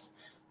necklace,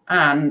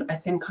 and I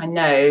think I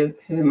know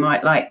who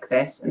might like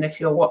this. And if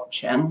you're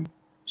watching,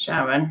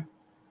 Sharon,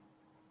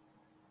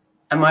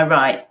 am I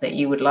right that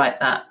you would like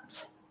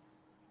that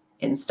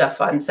in stuff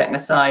I'm setting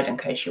aside in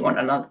case you want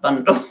another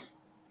bundle?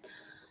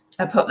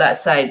 I put that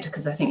aside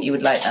because I think you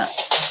would like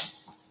that.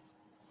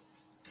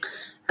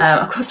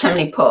 I've got so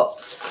many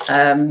pots.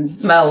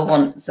 Mel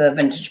wants a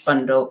vintage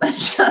bundle,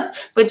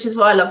 which is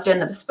why I love doing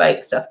the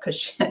bespoke stuff,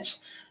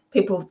 because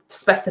people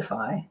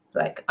specify. It's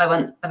like, I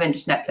want a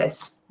vintage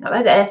necklace, not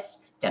like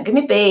this. Don't give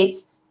me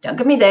beads. Don't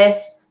give me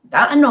this.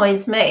 That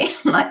annoys me.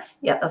 I'm like,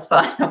 yeah, that's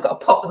fine. I've got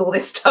a pot with all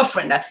this stuff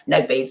in there.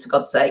 No beads, for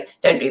God's sake.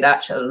 Don't do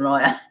that, she'll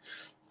annoy her.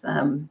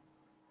 So,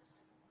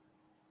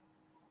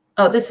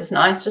 oh, this is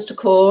nice. Just a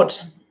cord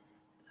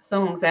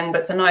thong thing,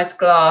 but it's a nice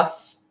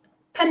glass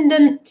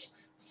pendant.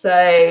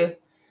 So,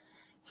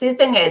 see, the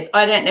thing is,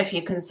 I don't know if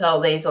you can sell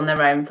these on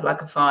their own for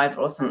like a £5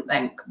 or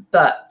something,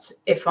 but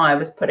if I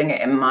was putting it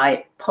in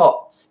my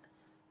pot,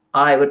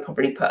 I would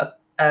probably put,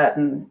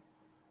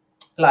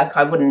 like,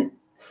 I wouldn't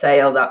say,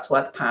 oh, that's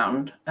worth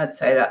 £1. I'd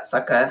say that's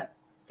like a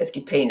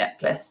 50p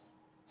necklace.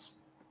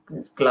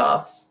 It's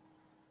glass.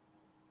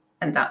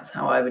 And that's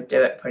how I would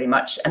do it pretty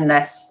much.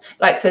 Unless,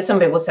 like, so some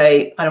people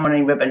say, I don't want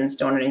any ribbons,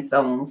 don't want any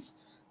thongs.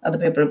 Other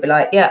people would be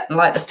like, yeah, I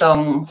like the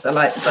thongs, I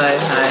like the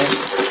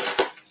boho.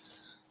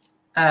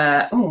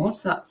 Oh,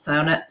 what's that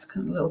sound? It's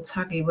kind of a little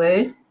taggy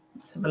woo.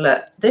 Let's have a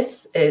look.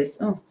 This is,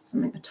 oh,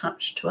 something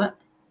attached to it.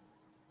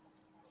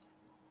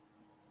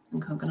 I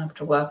think I'm going to have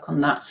to work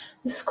on that.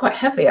 This is quite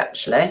heavy,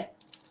 actually.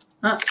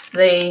 That's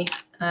the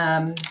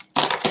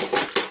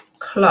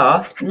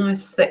clasp,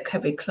 nice, thick,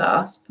 heavy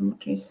clasp. And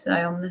what do you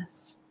say on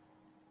this?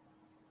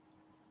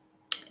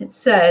 It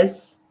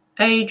says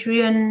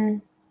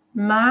Adrian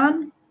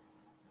Mann.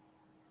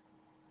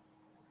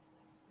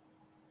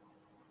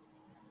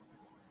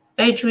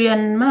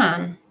 Adrian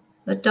Mann,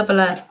 the double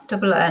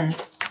N.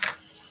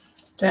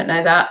 Don't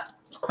know that.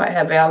 It's quite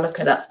heavy. I'll look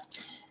it up.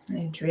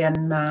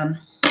 Adrian Mann.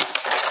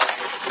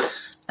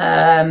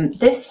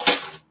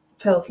 This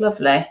feels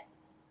lovely.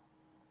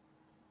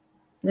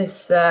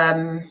 This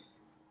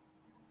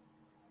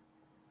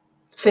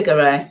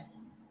Figaro,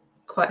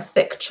 quite a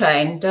thick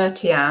chain,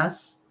 dirty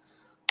as.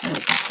 And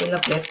it would be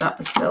lovely if that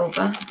was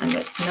silver, and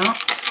it's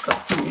not. It's got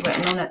something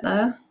written on it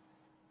though.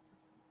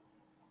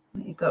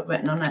 What you got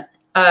written on it?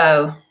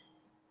 Oh.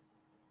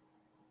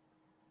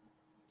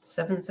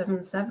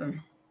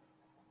 777.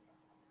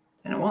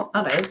 Don't know what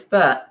that is,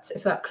 but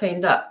if that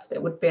cleaned up,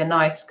 it would be a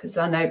nice, because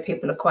I know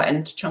people are quite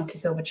into chunky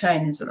silver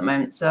chains at the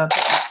moment, so I'll get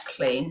that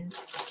cleaned.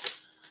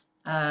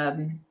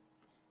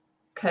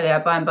 Kelly, I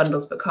buy in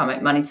bundles but can't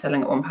make money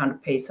selling at £1 a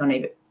piece on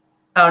eBay.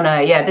 Oh no,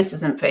 yeah, this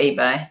isn't for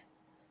eBay.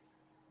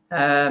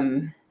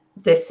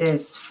 This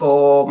is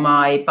for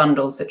my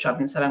bundles that I've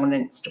been selling on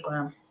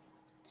Instagram.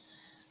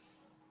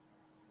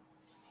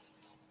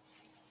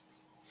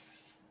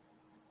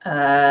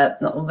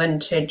 Little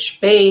vintage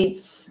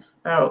beads,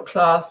 barrel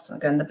clasp,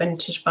 again the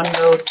vintage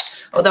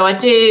bundles. Although I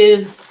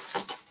do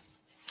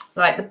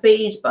like the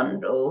bead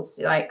bundles,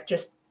 like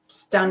just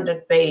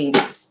standard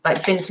beads,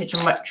 like vintage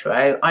and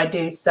retro, I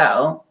do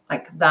sell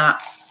like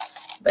that,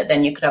 but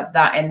then you could have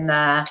that in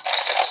there.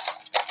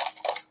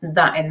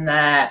 that in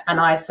there, and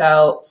I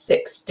sell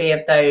 60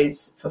 of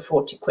those for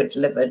 40 quid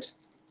delivered,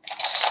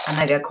 and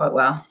they go quite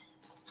well.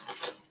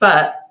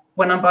 But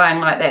when I'm buying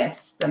like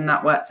this, then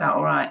that works out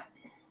all right.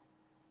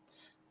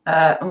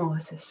 Oh,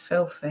 this is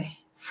filthy.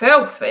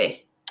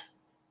 Filthy.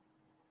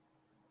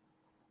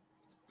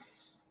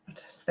 I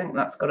just think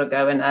that's got to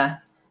go in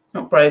a, it's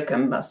not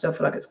broken, but I still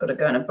feel like it's got to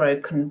go in a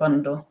broken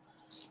bundle.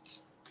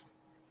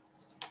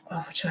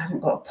 Oh, which I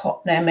haven't got a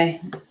pot near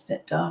me. It's a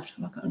bit daft.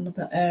 I've got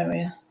another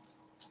area.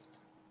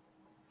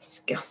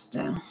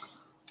 Disgusting.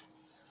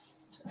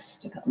 Just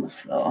stick it on the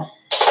floor.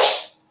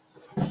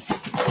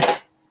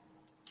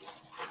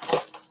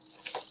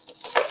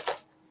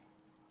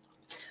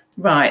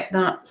 Right,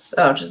 that's,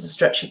 oh, just a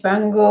stretchy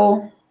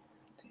bangle.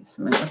 Do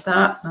something with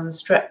that. Another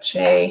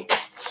stretchy.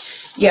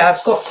 Yeah,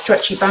 I've got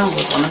stretchy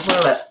bangles on as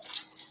well.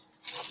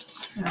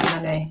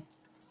 How many?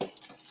 I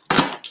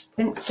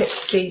think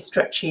 60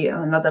 stretchy,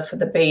 another for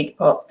the bead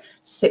pot.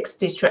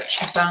 60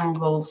 stretchy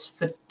bangles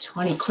for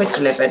 20 quid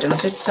delivered. And I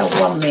did sell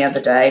one the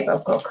other day, but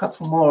I've got a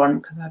couple more on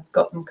because I've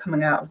got them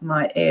coming out of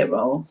my ear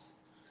rolls.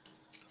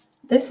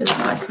 This is a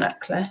nice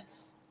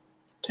necklace.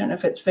 Don't know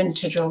if it's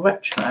vintage or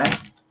retro.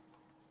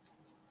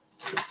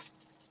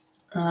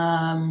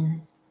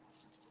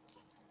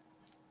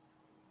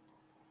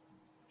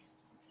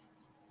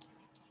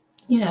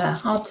 Yeah,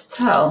 hard to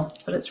tell,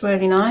 but it's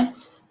really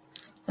nice.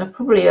 So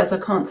probably, as I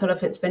can't tell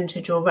if it's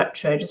vintage or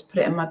retro, just put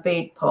it in my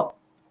bead pot.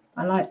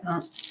 I like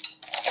that.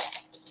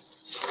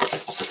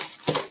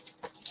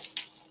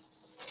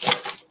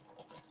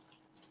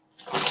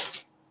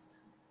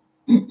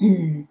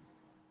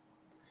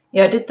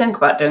 Yeah, I did think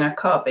about doing a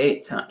car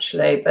boot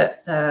actually,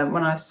 but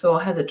when I saw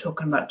Heather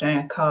talking about doing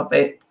a car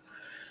boot,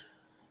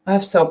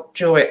 I've sold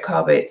jewellery at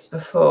car boots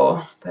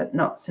before, but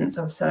not since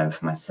I was selling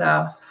for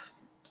myself.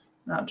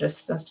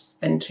 That's just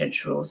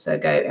vintage, will also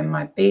go in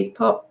my bead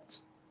pot.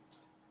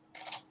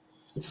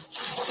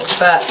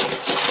 But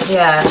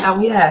yeah,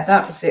 oh yeah,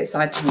 that was the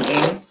exciting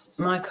news.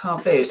 My car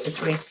boot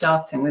is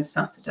restarting this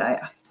Saturday.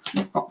 I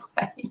cannot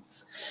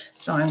wait.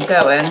 So I'm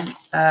going.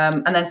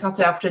 And then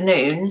Saturday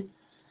afternoon,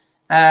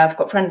 I've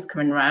got friends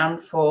coming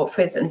round for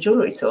fizz and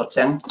jewellery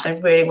sorting. They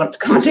really want to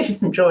come and do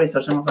some jewellery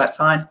sorting. I was like,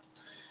 fine,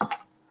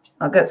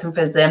 I'll get some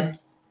fizz in.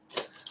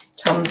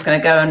 Tom's going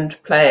to go and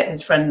play at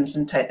his friends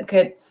and take the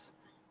kids.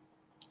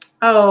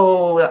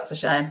 Oh, that's a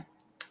shame.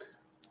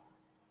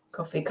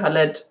 Coffee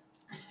coloured,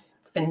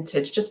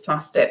 vintage, just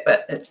plastic,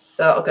 but it's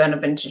I'll go in a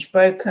vintage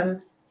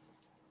broken.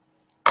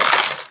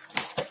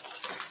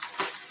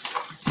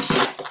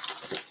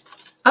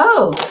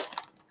 Oh,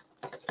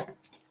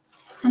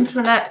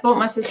 Antoinette bought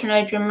my sister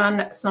and Adrian Man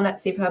next on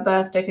Etsy for her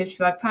birthday,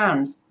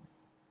 £55.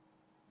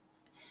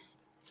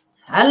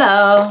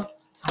 Hello.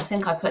 I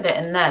think I put it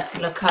in there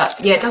to look up.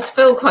 Yeah, it does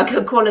feel quite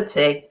good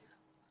quality.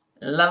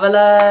 Love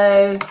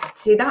hello.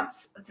 See,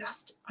 that's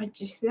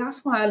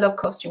why I love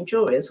costume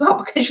jewelry as well,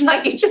 because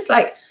you're just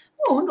like,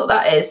 oh, I wonder what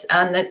that is,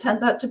 and it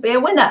turns out to be a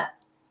winner.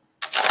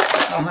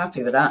 So I'm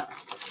happy with that.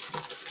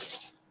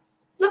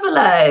 Love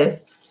hello.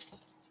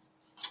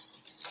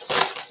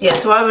 Yeah,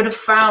 so I would have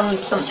found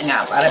something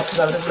out about it because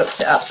I would have looked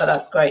it up, but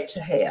that's great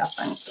to hear.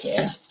 Thank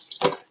you.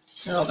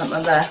 Oh,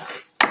 I've got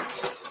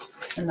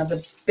another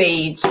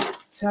bead.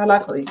 So I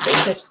like all these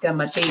beads. I just go in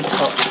my bead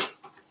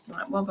pots.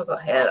 Right, what have I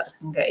got here that I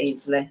can get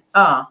easily?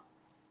 Ah,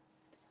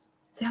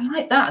 see, I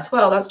like that as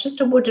well. That's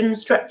just a wooden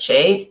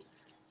stretchy,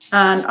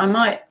 and I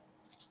might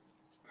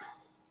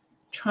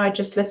try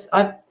just this.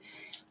 I'm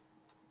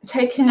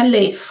taking a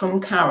leaf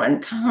from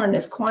Karen. Karen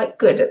is quite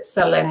good at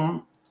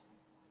selling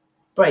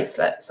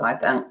bracelets, I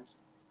think.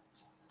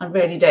 I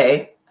really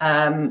do.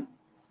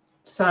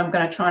 So I'm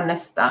going to try and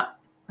list that.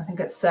 I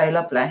think it's so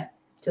lovely.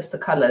 Just the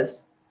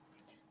colours.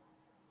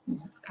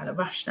 Kind of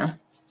rush them.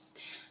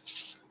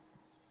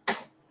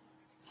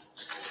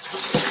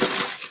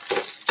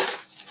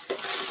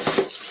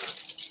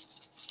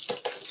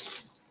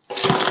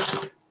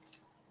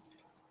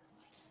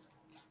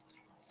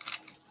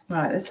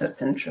 Right, this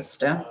looks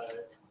interesting.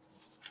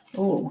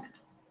 Oh,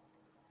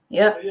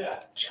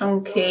 yep,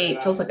 chunky.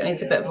 Feels like it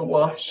needs a bit of a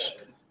wash,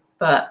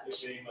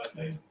 but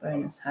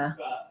bonus hair.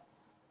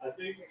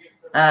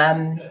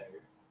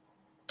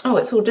 Oh,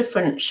 it's all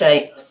different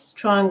shapes: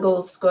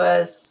 triangles,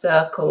 squares,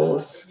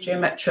 circles,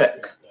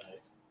 geometric,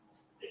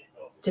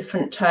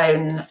 different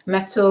tone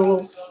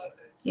metals.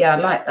 Yeah, I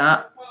like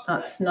that.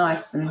 That's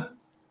nice. And oh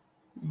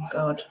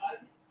God,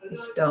 he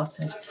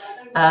started.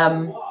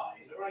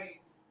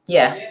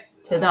 Yeah.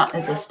 So that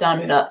is a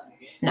stand-up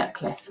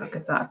necklace. I'll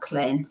give that a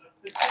clean.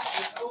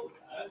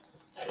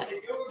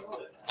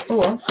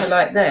 Oh, also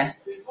like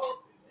this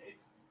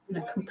in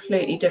a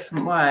completely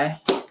different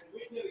way.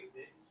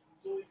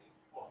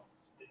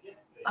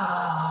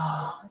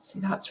 Ah, oh, see,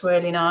 that's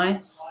really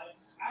nice.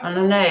 And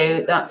I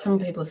know that some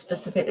people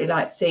specifically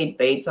like seed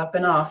beads. I've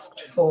been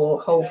asked for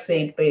whole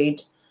seed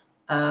bead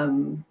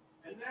bundles,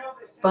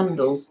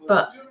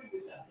 but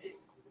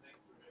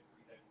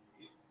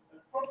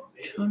I'm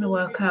trying to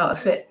work out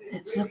if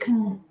it's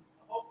looking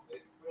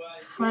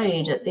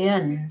frayed at the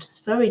end. It's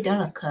very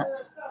delicate.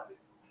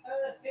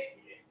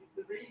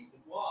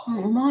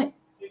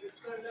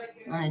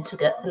 I need to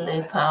get the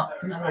loop out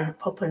and have a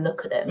proper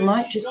look at it. It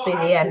might just be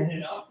the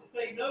ends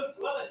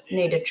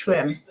need a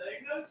trim,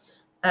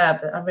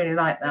 but I really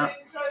like that.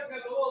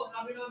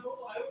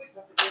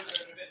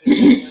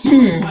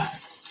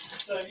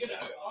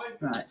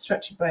 Right,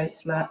 stretchy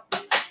bracelet.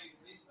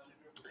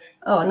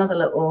 Oh, another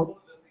little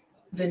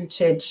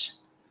vintage.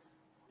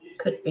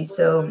 Could be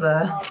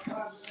silver.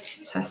 Let's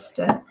test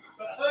it.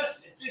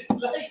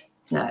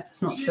 No,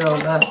 it's not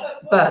silver,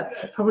 but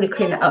I'll probably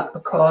clean it up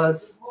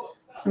because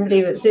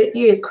somebody was it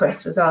you,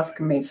 Chris, was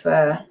asking me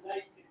for.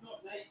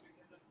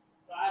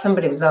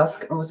 Somebody was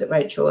asking, or was it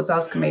Rachel? Was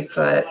asking me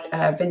for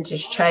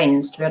vintage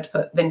chains to be able to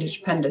put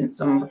vintage pendants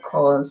on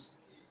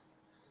because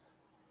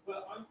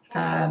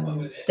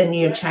the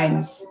new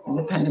chains,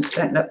 the pendants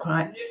don't look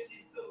right.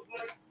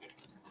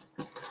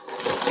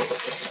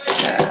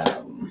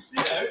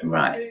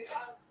 Right,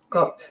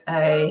 got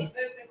a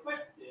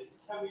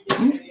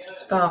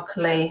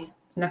sparkly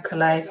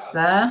necklace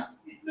there.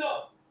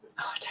 Oh,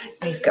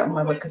 these get on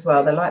my wick as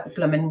well. They're like the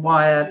blooming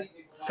wire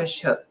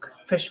fish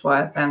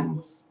wire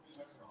things.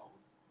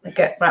 They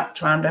get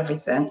wrapped around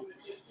everything.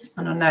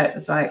 And I know it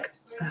was like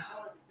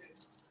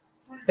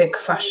big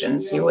fashion,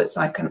 so it's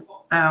like an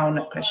owl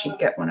necklace. You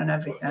get one and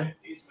everything.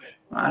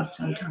 Right, I'll have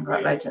to untangle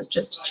that later. It's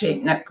just a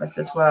cheap necklace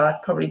as well.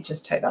 I'd probably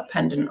just take that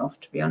pendant off,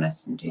 to be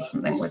honest, and do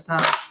something with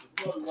that.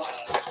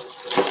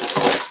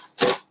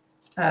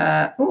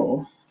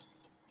 Oh,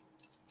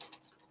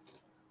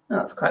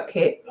 that's quite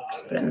cute.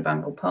 Just put it in the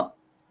bangle pot.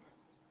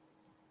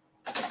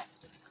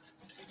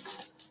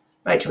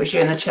 Rachel was you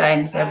in the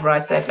chains, they have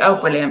rise safely. Oh,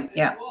 brilliant.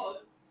 Yeah.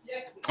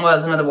 Well,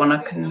 there's another one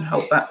I can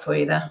hold back for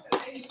you there.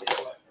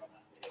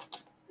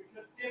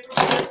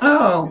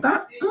 Oh,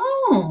 that.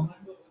 Oh,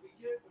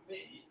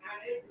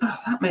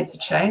 that makes a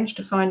change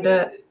to find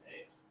a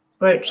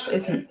brooch that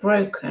isn't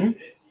broken.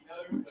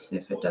 Let's see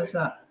if it does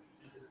that.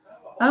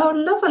 Oh,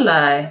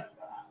 lovely.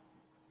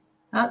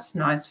 That's a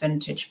nice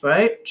vintage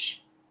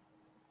brooch.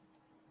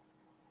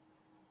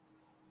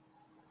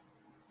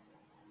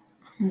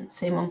 I haven't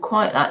seen one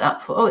quite like that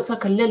before. Oh, it's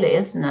like a lily,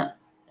 isn't it?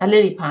 A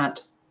lily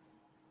pad.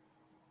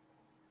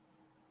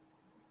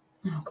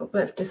 Oh, I've got a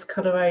bit of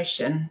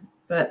discoloration,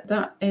 but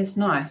that is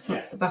nice.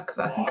 That's the back of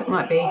it. I think it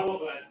might be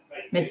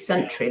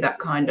mid-century, that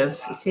kind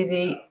of. You see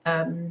the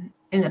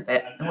inner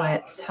bit, the way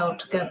it's held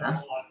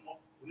together.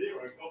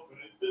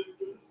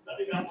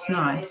 That's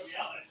nice.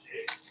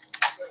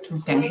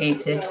 It's getting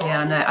heated.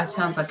 Yeah, I know. It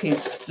sounds like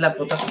he's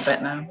leveled up a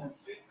bit now.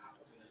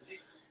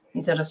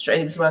 He said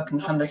he was working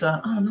Sunday as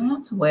well. Oh, no,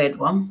 that's a weird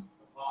one.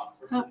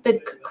 That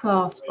big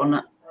clasp on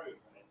it.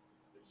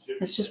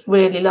 It's just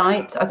really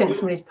light. I think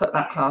somebody's put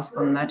that clasp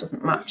on there. It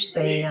doesn't match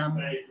the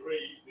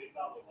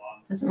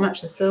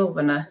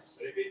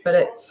silverness, but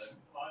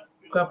it's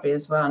grubby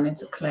as well.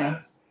 Needs a clean.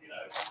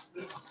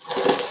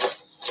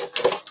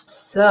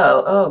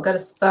 So, got a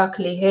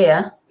sparkly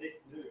here.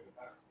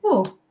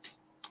 Oh,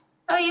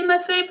 are you my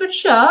favourite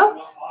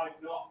shop?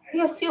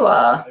 Yes, you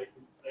are.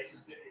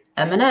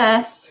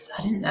 M&S.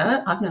 I didn't know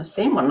it. I've never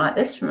seen one like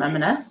this from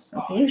M&S.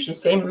 I've usually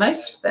seen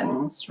most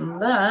things from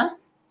there.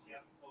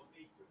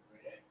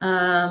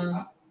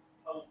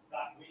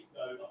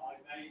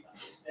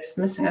 It's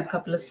missing a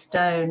couple of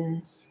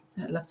stones.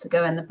 I'd love to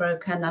go in the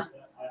brokenna.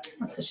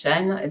 That's a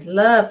shame. That is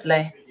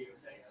lovely.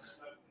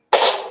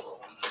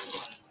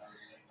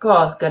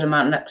 God, there's a good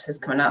amount of necklaces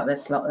coming out of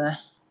this lot there.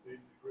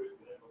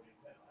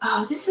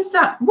 Oh, this is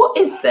that. What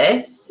is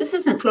this? This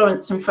isn't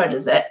Florence and Fred,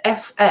 is it?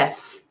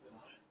 FF.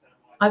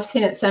 I've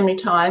seen it so many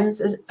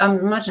times. I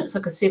imagine it's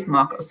like a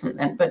supermarket or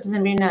something, but does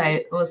anybody know?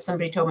 Or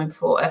somebody told me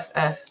before,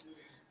 FF.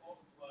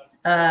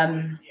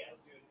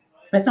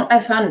 It's not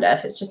F and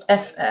F, it's just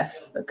FF.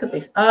 It could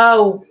be.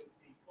 Oh,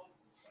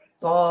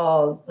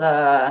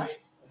 bother.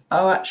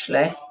 Oh,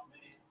 actually.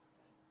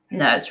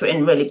 No, it's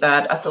written really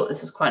bad. I thought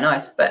this was quite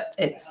nice, but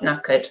it's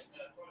knackered.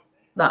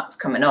 That's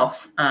coming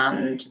off,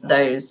 and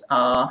those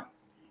are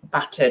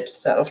battered,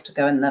 so I'll have to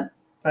go in the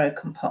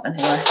broken pot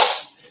anyway.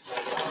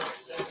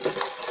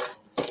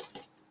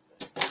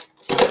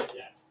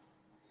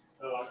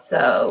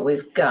 So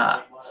we've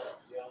got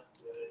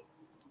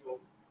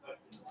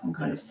some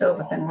kind of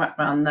silver thing wrapped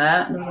around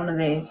there. Another one of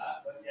these.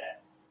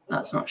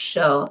 That's not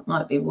shell. It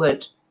might be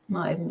wood.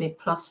 Might even be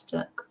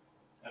plastic.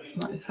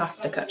 Might be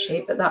plastic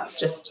actually, but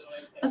that's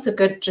a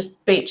good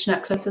just beach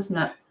necklace, isn't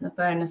it? The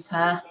bonus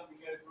hair.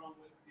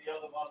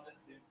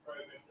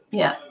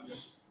 Yeah.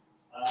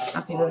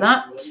 Happy with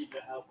that. Is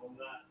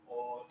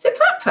it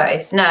fat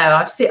face? No,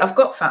 I've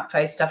got fat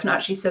face stuff, and it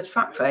actually says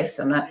fat face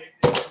on it.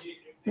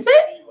 Is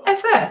it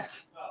FF?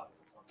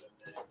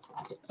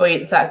 Or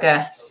is that a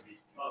guess?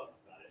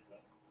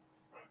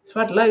 So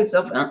I've had loads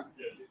of it.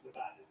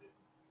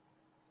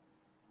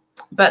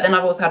 But then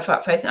I've also had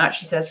fat face, and it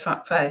actually says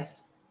fat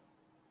face.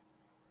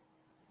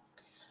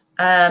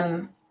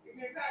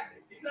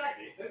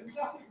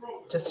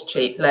 Just a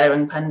cheap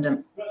layering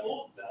pendant.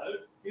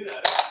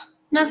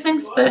 Nothing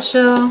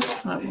special.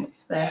 Right,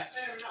 what's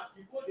this?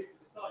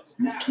 It's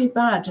not too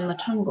bad in the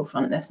tangle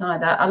front, this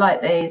either. I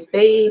like these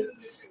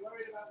beads.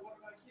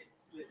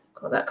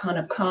 Got that kind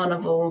of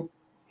carnival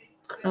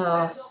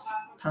glass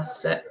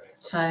plastic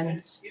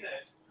tones.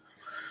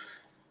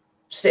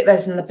 Stick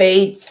those in the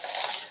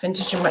beads,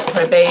 vintage and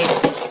retro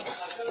beads.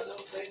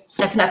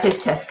 F&F is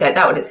Tesco,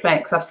 that would explain it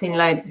because I've seen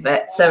loads of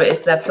it. So it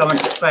is their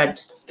Florence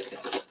spread.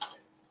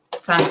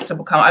 Thanks,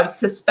 Double Come. I was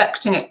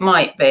suspecting it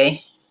might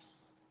be.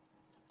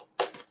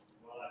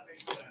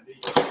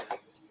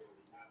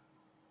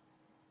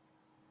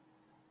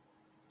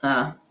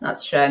 Ah,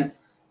 that's a shame.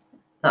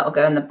 That'll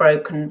go in the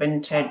broken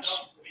vintage,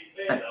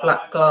 like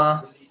black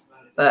glass.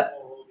 But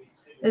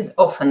this is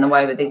often the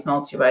way with these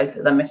multi-rows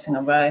that they're missing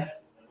a row.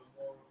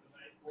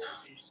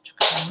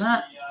 Just on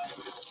that.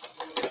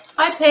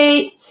 Hi,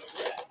 Pete.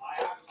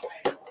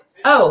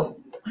 Oh,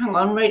 hang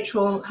on.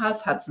 Rachel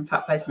has had some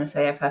fat face in this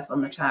AFF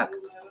on the tag.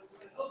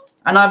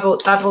 And I've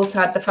also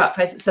had the fat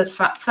face that says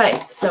fat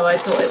face, so I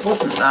thought it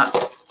wasn't that.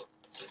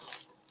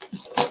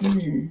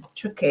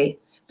 Tricky.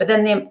 But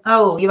then you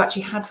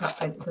actually had fat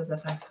face that says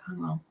FF.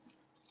 Hang on.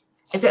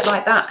 Is it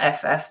like that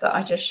FF that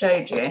I just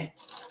showed you?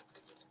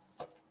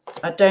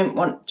 I don't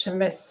want to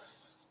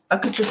miss. I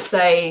could just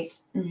say,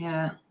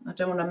 yeah. I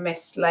don't want to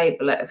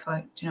mislabel it if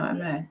I. Do you know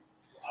what I mean?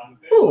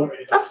 Oh,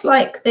 that's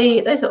like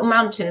those little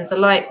mountains are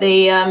like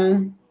the.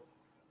 I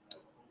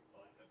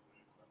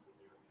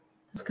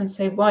was going to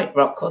say White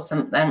Rock or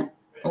something,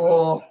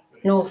 or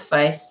North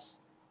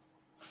Face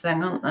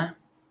thing, aren't they?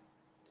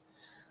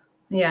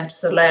 Yeah,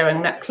 just a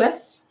layering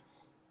necklace.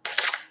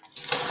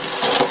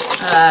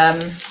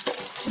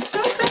 It's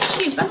not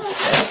actually bad,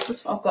 this.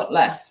 That's what I've got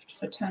left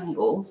for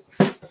tangles.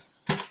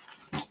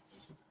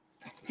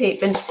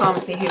 Pete, been to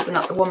pharmacy hoovering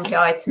up the 1p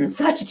items.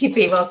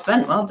 32p, well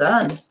spent, well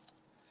done.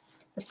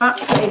 The fat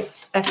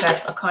face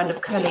FF are kind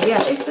of curly.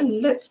 Yeah, it's a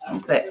little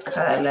bit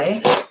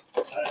curly.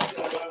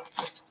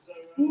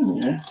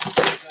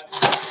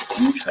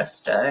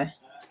 Interesting.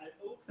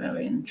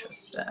 Very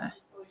interesting.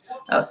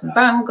 Oh, some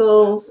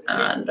bangles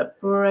and a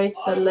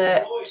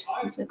bracelet.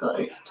 Has it got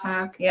its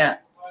tag? Yeah.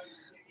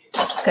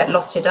 Just get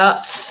lotted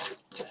up.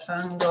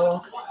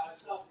 Bangle.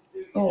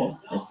 Oh,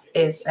 this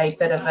is a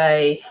bit of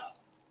a.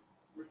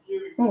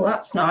 Oh,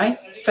 that's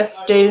nice.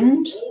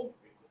 Festooned.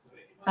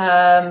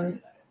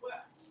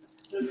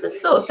 It's the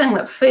sort of thing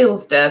that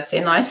feels dirty,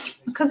 and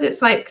because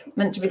it's like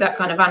meant to be that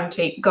kind of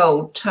antique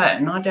gold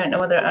tone, I don't know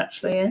whether it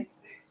actually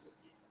is.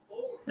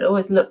 It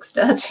always looks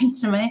dirty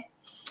to me.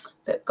 A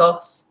bit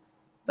goth.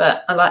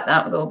 But I like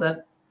that with all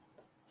the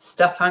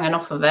stuff hanging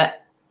off of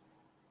it.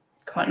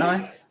 Quite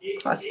nice.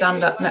 Quite a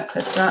stand-up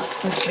necklace, that.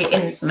 Needs to be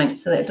in something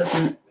so that it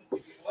doesn't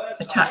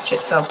attach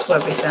itself to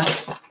everything.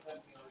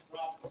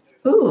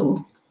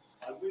 Ooh.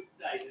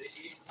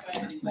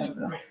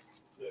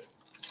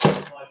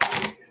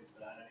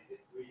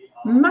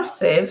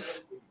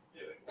 Massive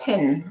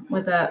pin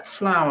with a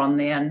flower on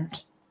the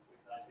end.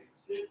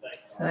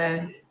 So,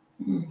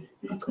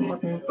 like a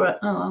modern brooch.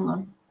 Oh, hang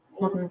on.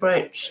 Modern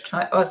brooch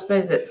type. Oh, I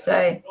suppose it's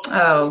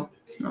oh,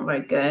 it's not very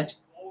good.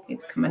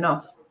 It's coming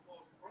off.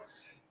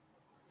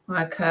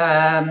 Like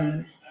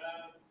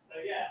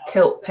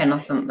kilt pin or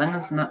something,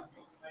 isn't it?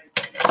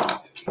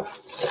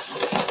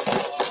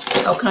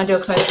 Oh, can I do a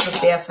close-up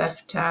of the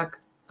FF tag?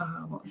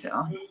 Oh, what was it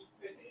on?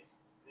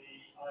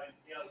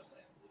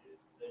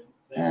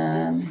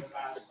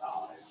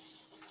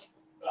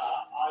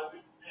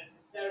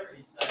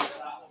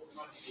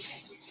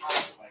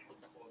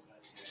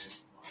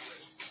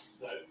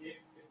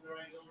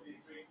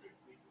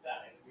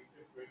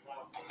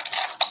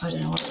 I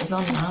don't know what it was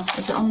on now.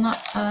 Is it on that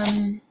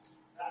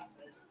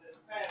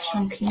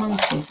chunky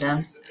monkey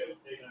then?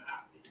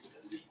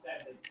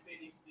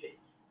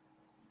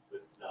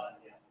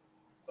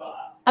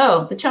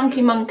 Oh, the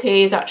chunky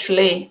monkey is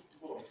actually,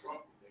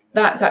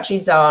 that's actually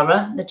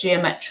Zara, the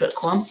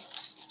geometric one.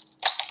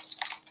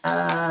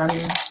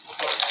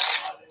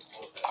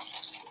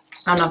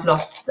 And I've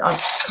lost, I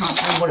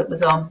can't remember what it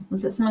was on.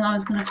 Was it something I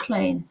was going to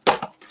clean?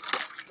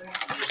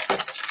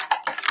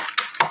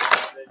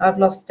 I've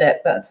lost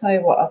it, but I'll tell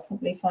you what, I'll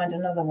probably find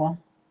another one.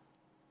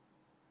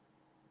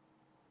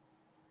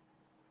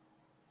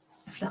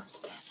 I've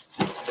lost it.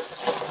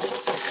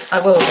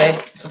 I will do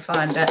if I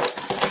find it.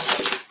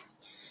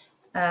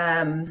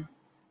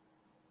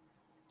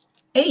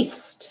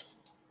 East.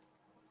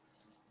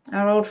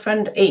 Our old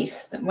friend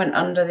East that went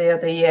under the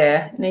other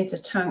year needs a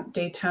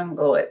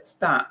detangle. It's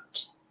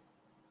that.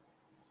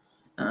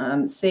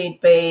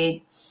 Seed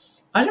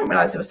beads. I didn't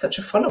realise there was such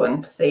a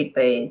following for seed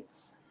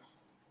beads.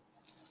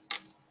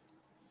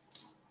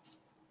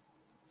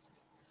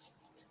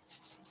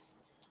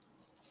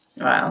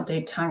 Right, I'll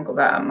detangle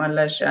that at my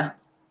leisure.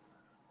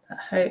 But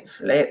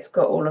hopefully it's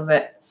got all of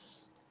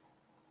its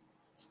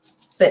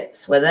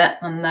bits with it,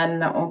 and then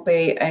that will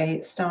be a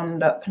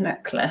stand-up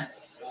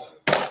necklace.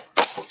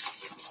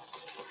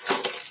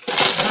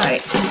 Right,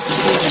 too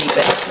many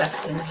bits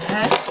left in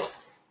here.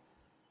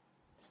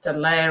 Just a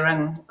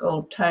layering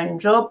gold tone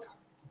job.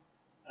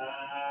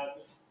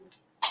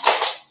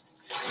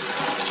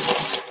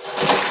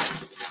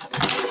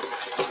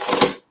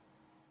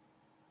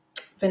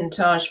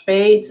 Vintage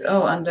beads.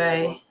 Oh, and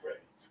that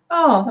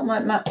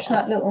might match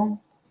that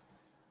little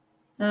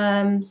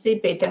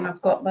seed beading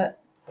I've got, but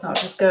I'll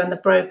just go in the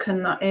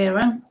broken that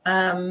earring.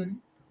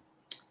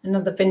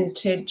 Another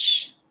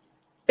vintage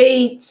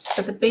beads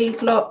for the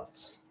bead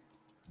lot.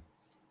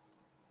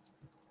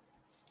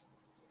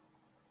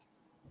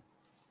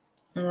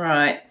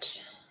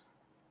 Right.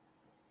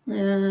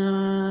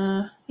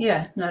 Yeah,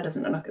 no, it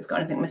doesn't look like it's got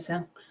anything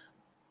missing.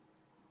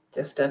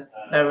 Just a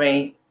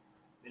very,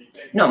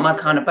 not my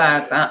kind of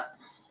bag, that.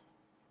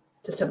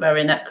 Just a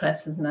very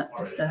necklace, isn't it?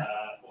 Just a,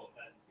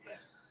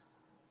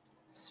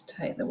 let's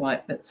take the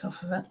white bits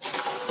off of it.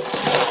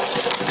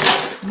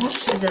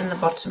 What is in the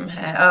bottom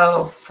here?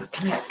 Oh, I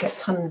can get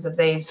tons of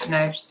these, you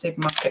know,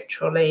 supermarket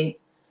trolley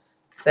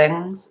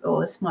things.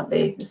 Oh, this might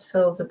be, this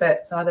feels a bit,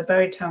 it's either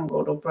very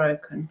tangled or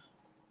broken.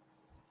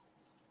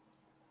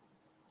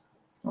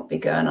 What be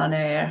going on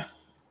here?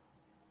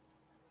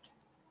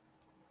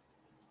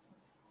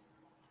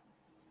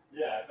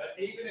 Yeah, but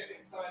even if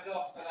it's signed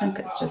off, I think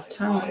it's just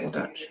tangled,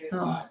 actually.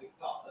 Oh.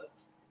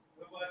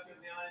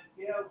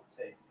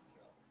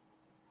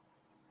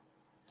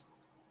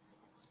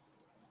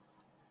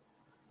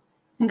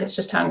 I think it's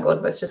just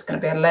tangled, but it's just going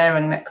to be a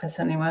layering necklace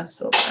anyway.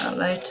 Sort that out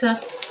later.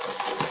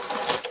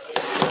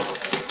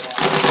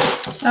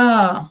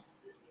 Oh,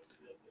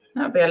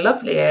 that would be a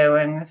lovely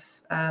earring.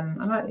 If I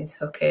like these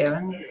hook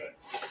earrings.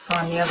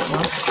 Find the other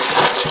one.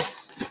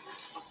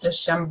 Just a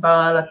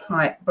Shambhala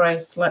type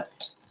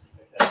bracelet.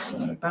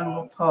 And a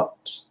bangle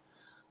pot.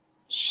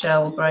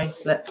 Shell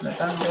bracelet and a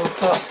bangle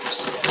pot.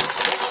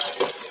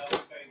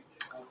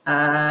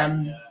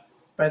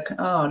 Broken,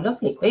 oh,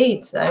 lovely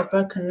beads though,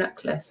 broken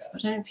necklace. I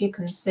don't know if you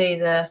can see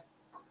they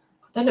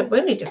look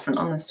really different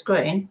on the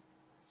screen.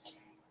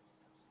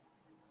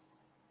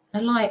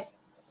 They're like,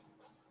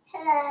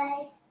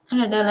 Hello.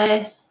 hello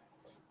Nelly.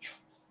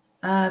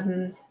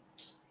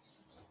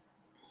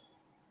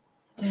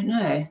 Don't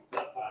know,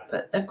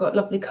 but they've got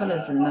lovely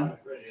colours in them.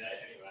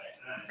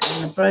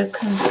 And the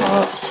broken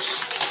pot.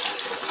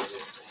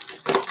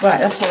 Right,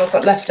 that's all I've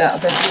got left out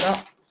of this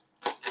lot.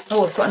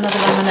 Oh, we've got another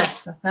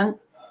M&S, I think.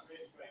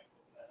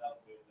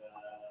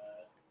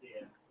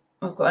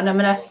 I've got an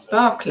M&S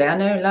Sparkly. I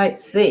know he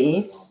likes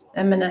these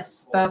M&S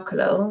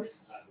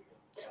Sparkles.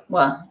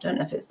 Well, I don't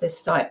know if it's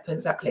this type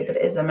exactly, but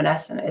it is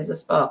M&S and it is a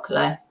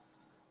Sparkly.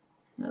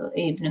 Little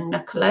evening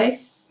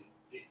necklace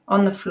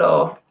on the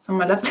floor. It's on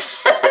my left.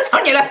 It's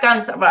on your left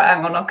hand side. Right,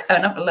 hang on. I'll go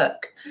and have a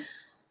look.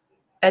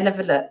 I'll have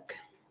a look.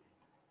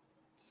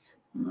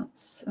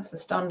 That's a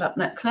stand-up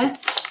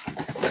necklace.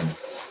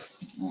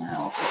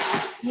 Now,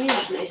 it's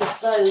usually the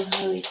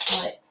boho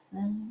type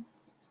thing.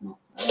 It's not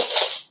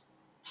that.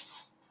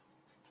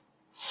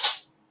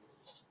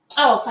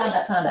 Oh,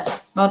 found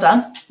it. Well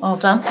done, well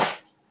done.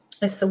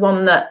 It's the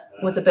one that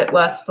was a bit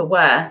worse for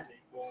wear,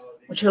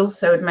 which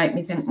also would make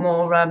me think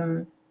more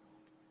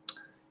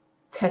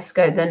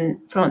Tesco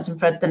than Florence and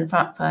Fred than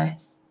Fat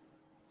Face.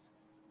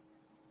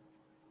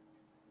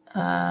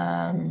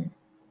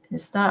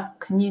 Is that,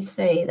 can you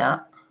see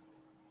that?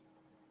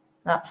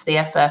 That's the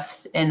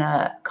FFs in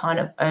a kind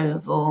of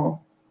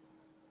oval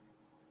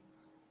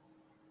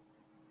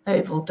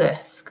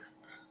disc.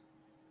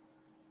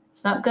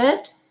 Is that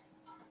good?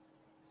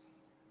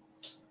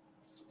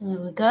 There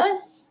we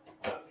go.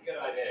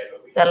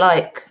 They're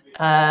like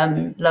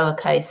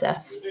lowercase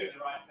f's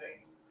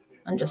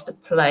and just a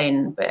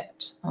plain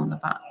bit on the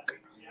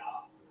back.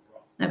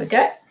 There we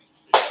go.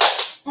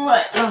 All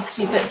right, last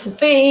few bits of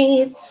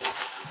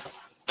beads.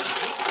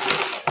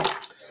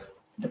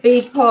 The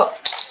bead pot.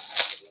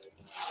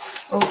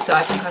 Also,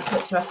 I think I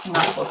put dressing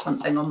up or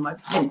something on my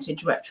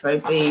vintage retro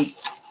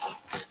beads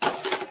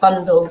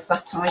bundles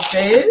that I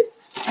do.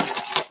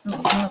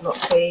 Oh, I've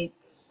got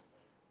beads.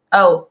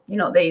 Oh, you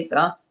know what these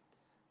are?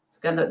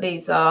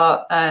 These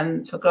are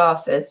for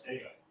glasses.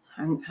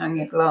 Hang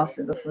your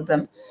glasses off with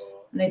them.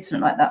 I need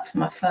something like that for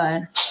my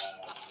phone.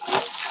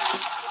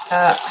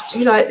 I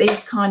do like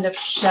these kind of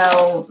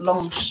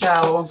long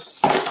shell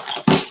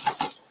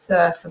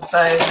surfer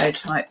boho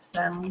type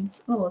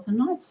things. Oh, it's a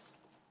nice,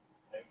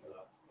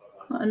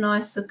 quite a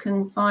nice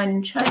looking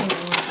fine chain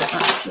with it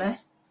actually.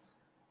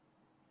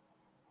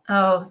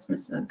 Oh, it's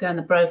missing, going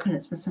the broken,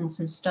 it's missing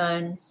some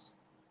stones.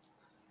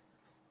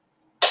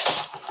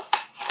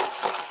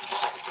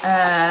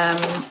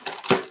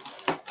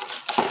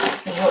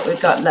 What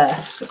we've got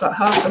left? We've got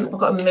we've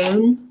got a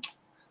moon.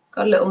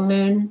 Got a little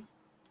moon.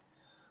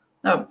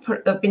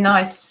 That'd be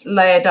nice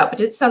layered up. I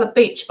did sell a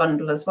beach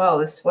bundle as well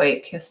this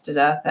week,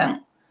 yesterday, I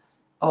think,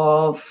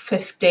 of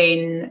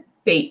 15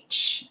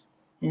 beach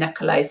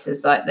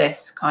necklaces like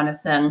this kind of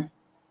thing.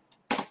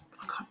 I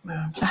can't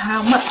remember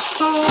how much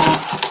for.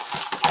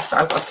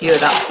 But I've got a few of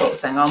that sort of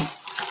thing on.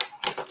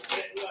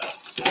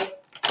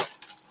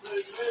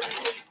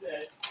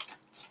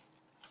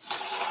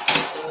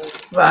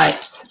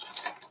 Right.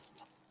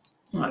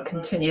 I'll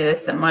continue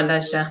this at my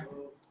leisure.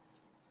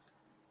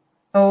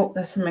 Oh,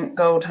 there's some mint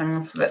gold hanging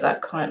off of it that I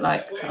quite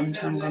like to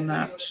untangle on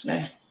that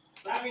actually.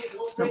 Not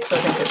because I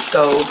think it's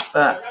gold,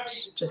 but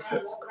just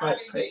looks quite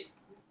pretty.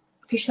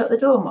 Have you shut the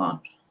door,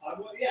 Mark?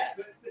 Oh,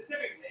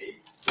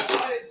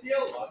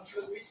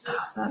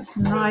 that's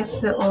a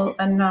nice little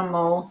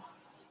enamel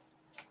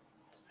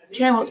Do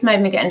you know what's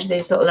made me get into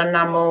these little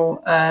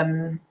enamel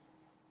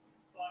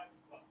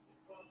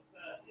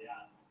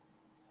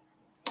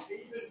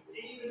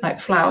like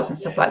flowers and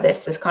stuff like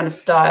this kind of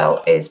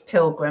style is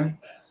Pilgrim,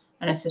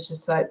 and it's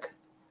just like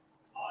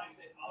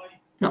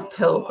not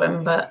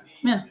Pilgrim, but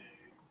yeah,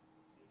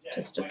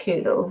 just a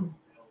cute little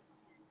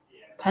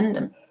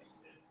pendant.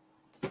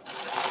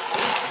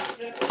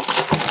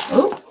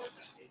 Oh,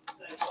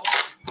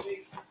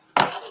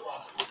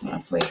 what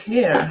have we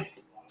here?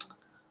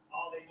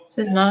 This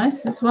is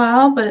nice as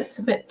well, but it's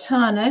a bit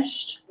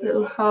tarnished.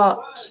 Little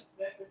heart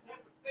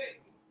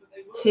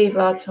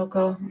T-bar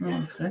toggle.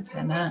 Oh,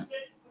 flipping that.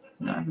 It's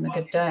not having a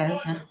good day,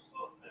 is it?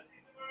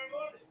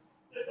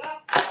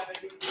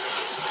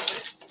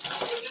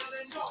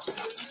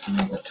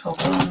 Another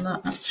toggle on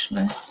that,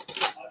 actually.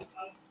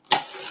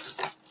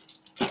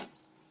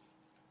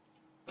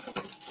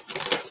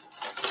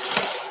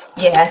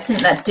 Yeah, I think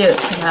that'd do it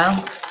for now.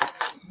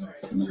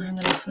 That's some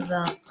hanging off of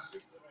that.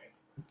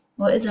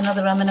 What is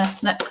another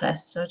M&S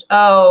necklace?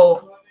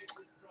 Oh,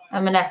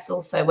 M&S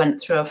also went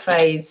through a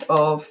phase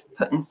of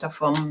putting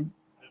stuff on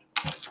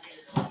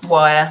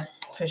wire,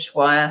 fish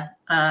wire,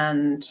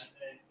 and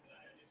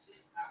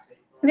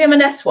the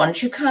M&S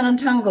ones, you can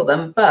untangle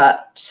them,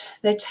 but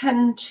they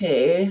tend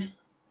to,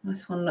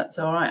 this one looks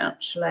all right,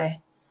 actually.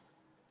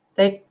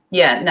 No,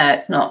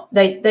 it's not.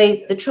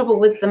 The trouble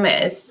with them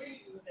is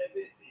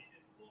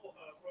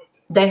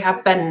they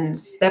have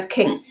bends, they have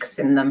kinks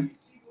in them.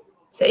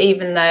 So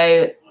even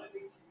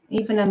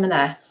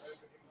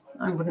M&S,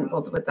 I wouldn't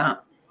bother with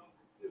that.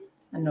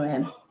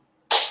 Annoying.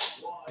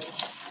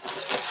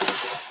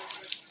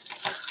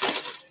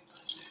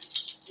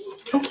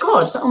 Oh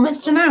God, is that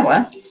almost an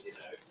hour?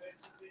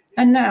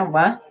 An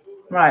hour.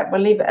 Right, we'll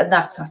leave it at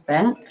that, I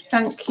think.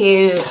 Thank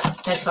you,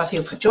 those 5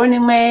 people, for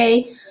joining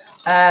me.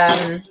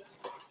 I'll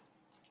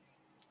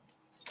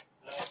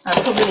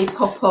probably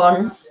pop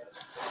on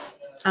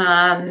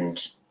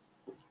and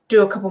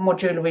do a couple more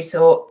jewellery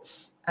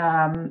sorts.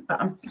 But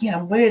I'm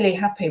really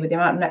happy with the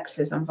amount of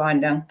necklaces I'm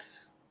finding.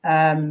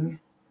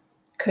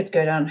 Could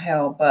go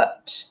downhill,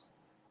 but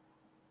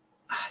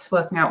it's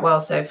working out well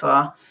so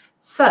far.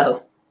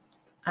 So,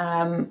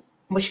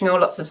 wishing you all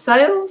lots of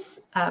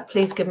sales.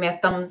 Please give me a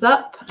thumbs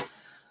up,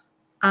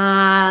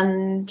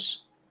 and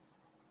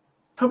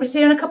probably see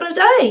you in a couple of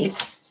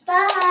days.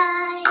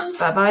 Bye.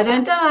 Bye bye,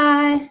 don't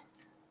die.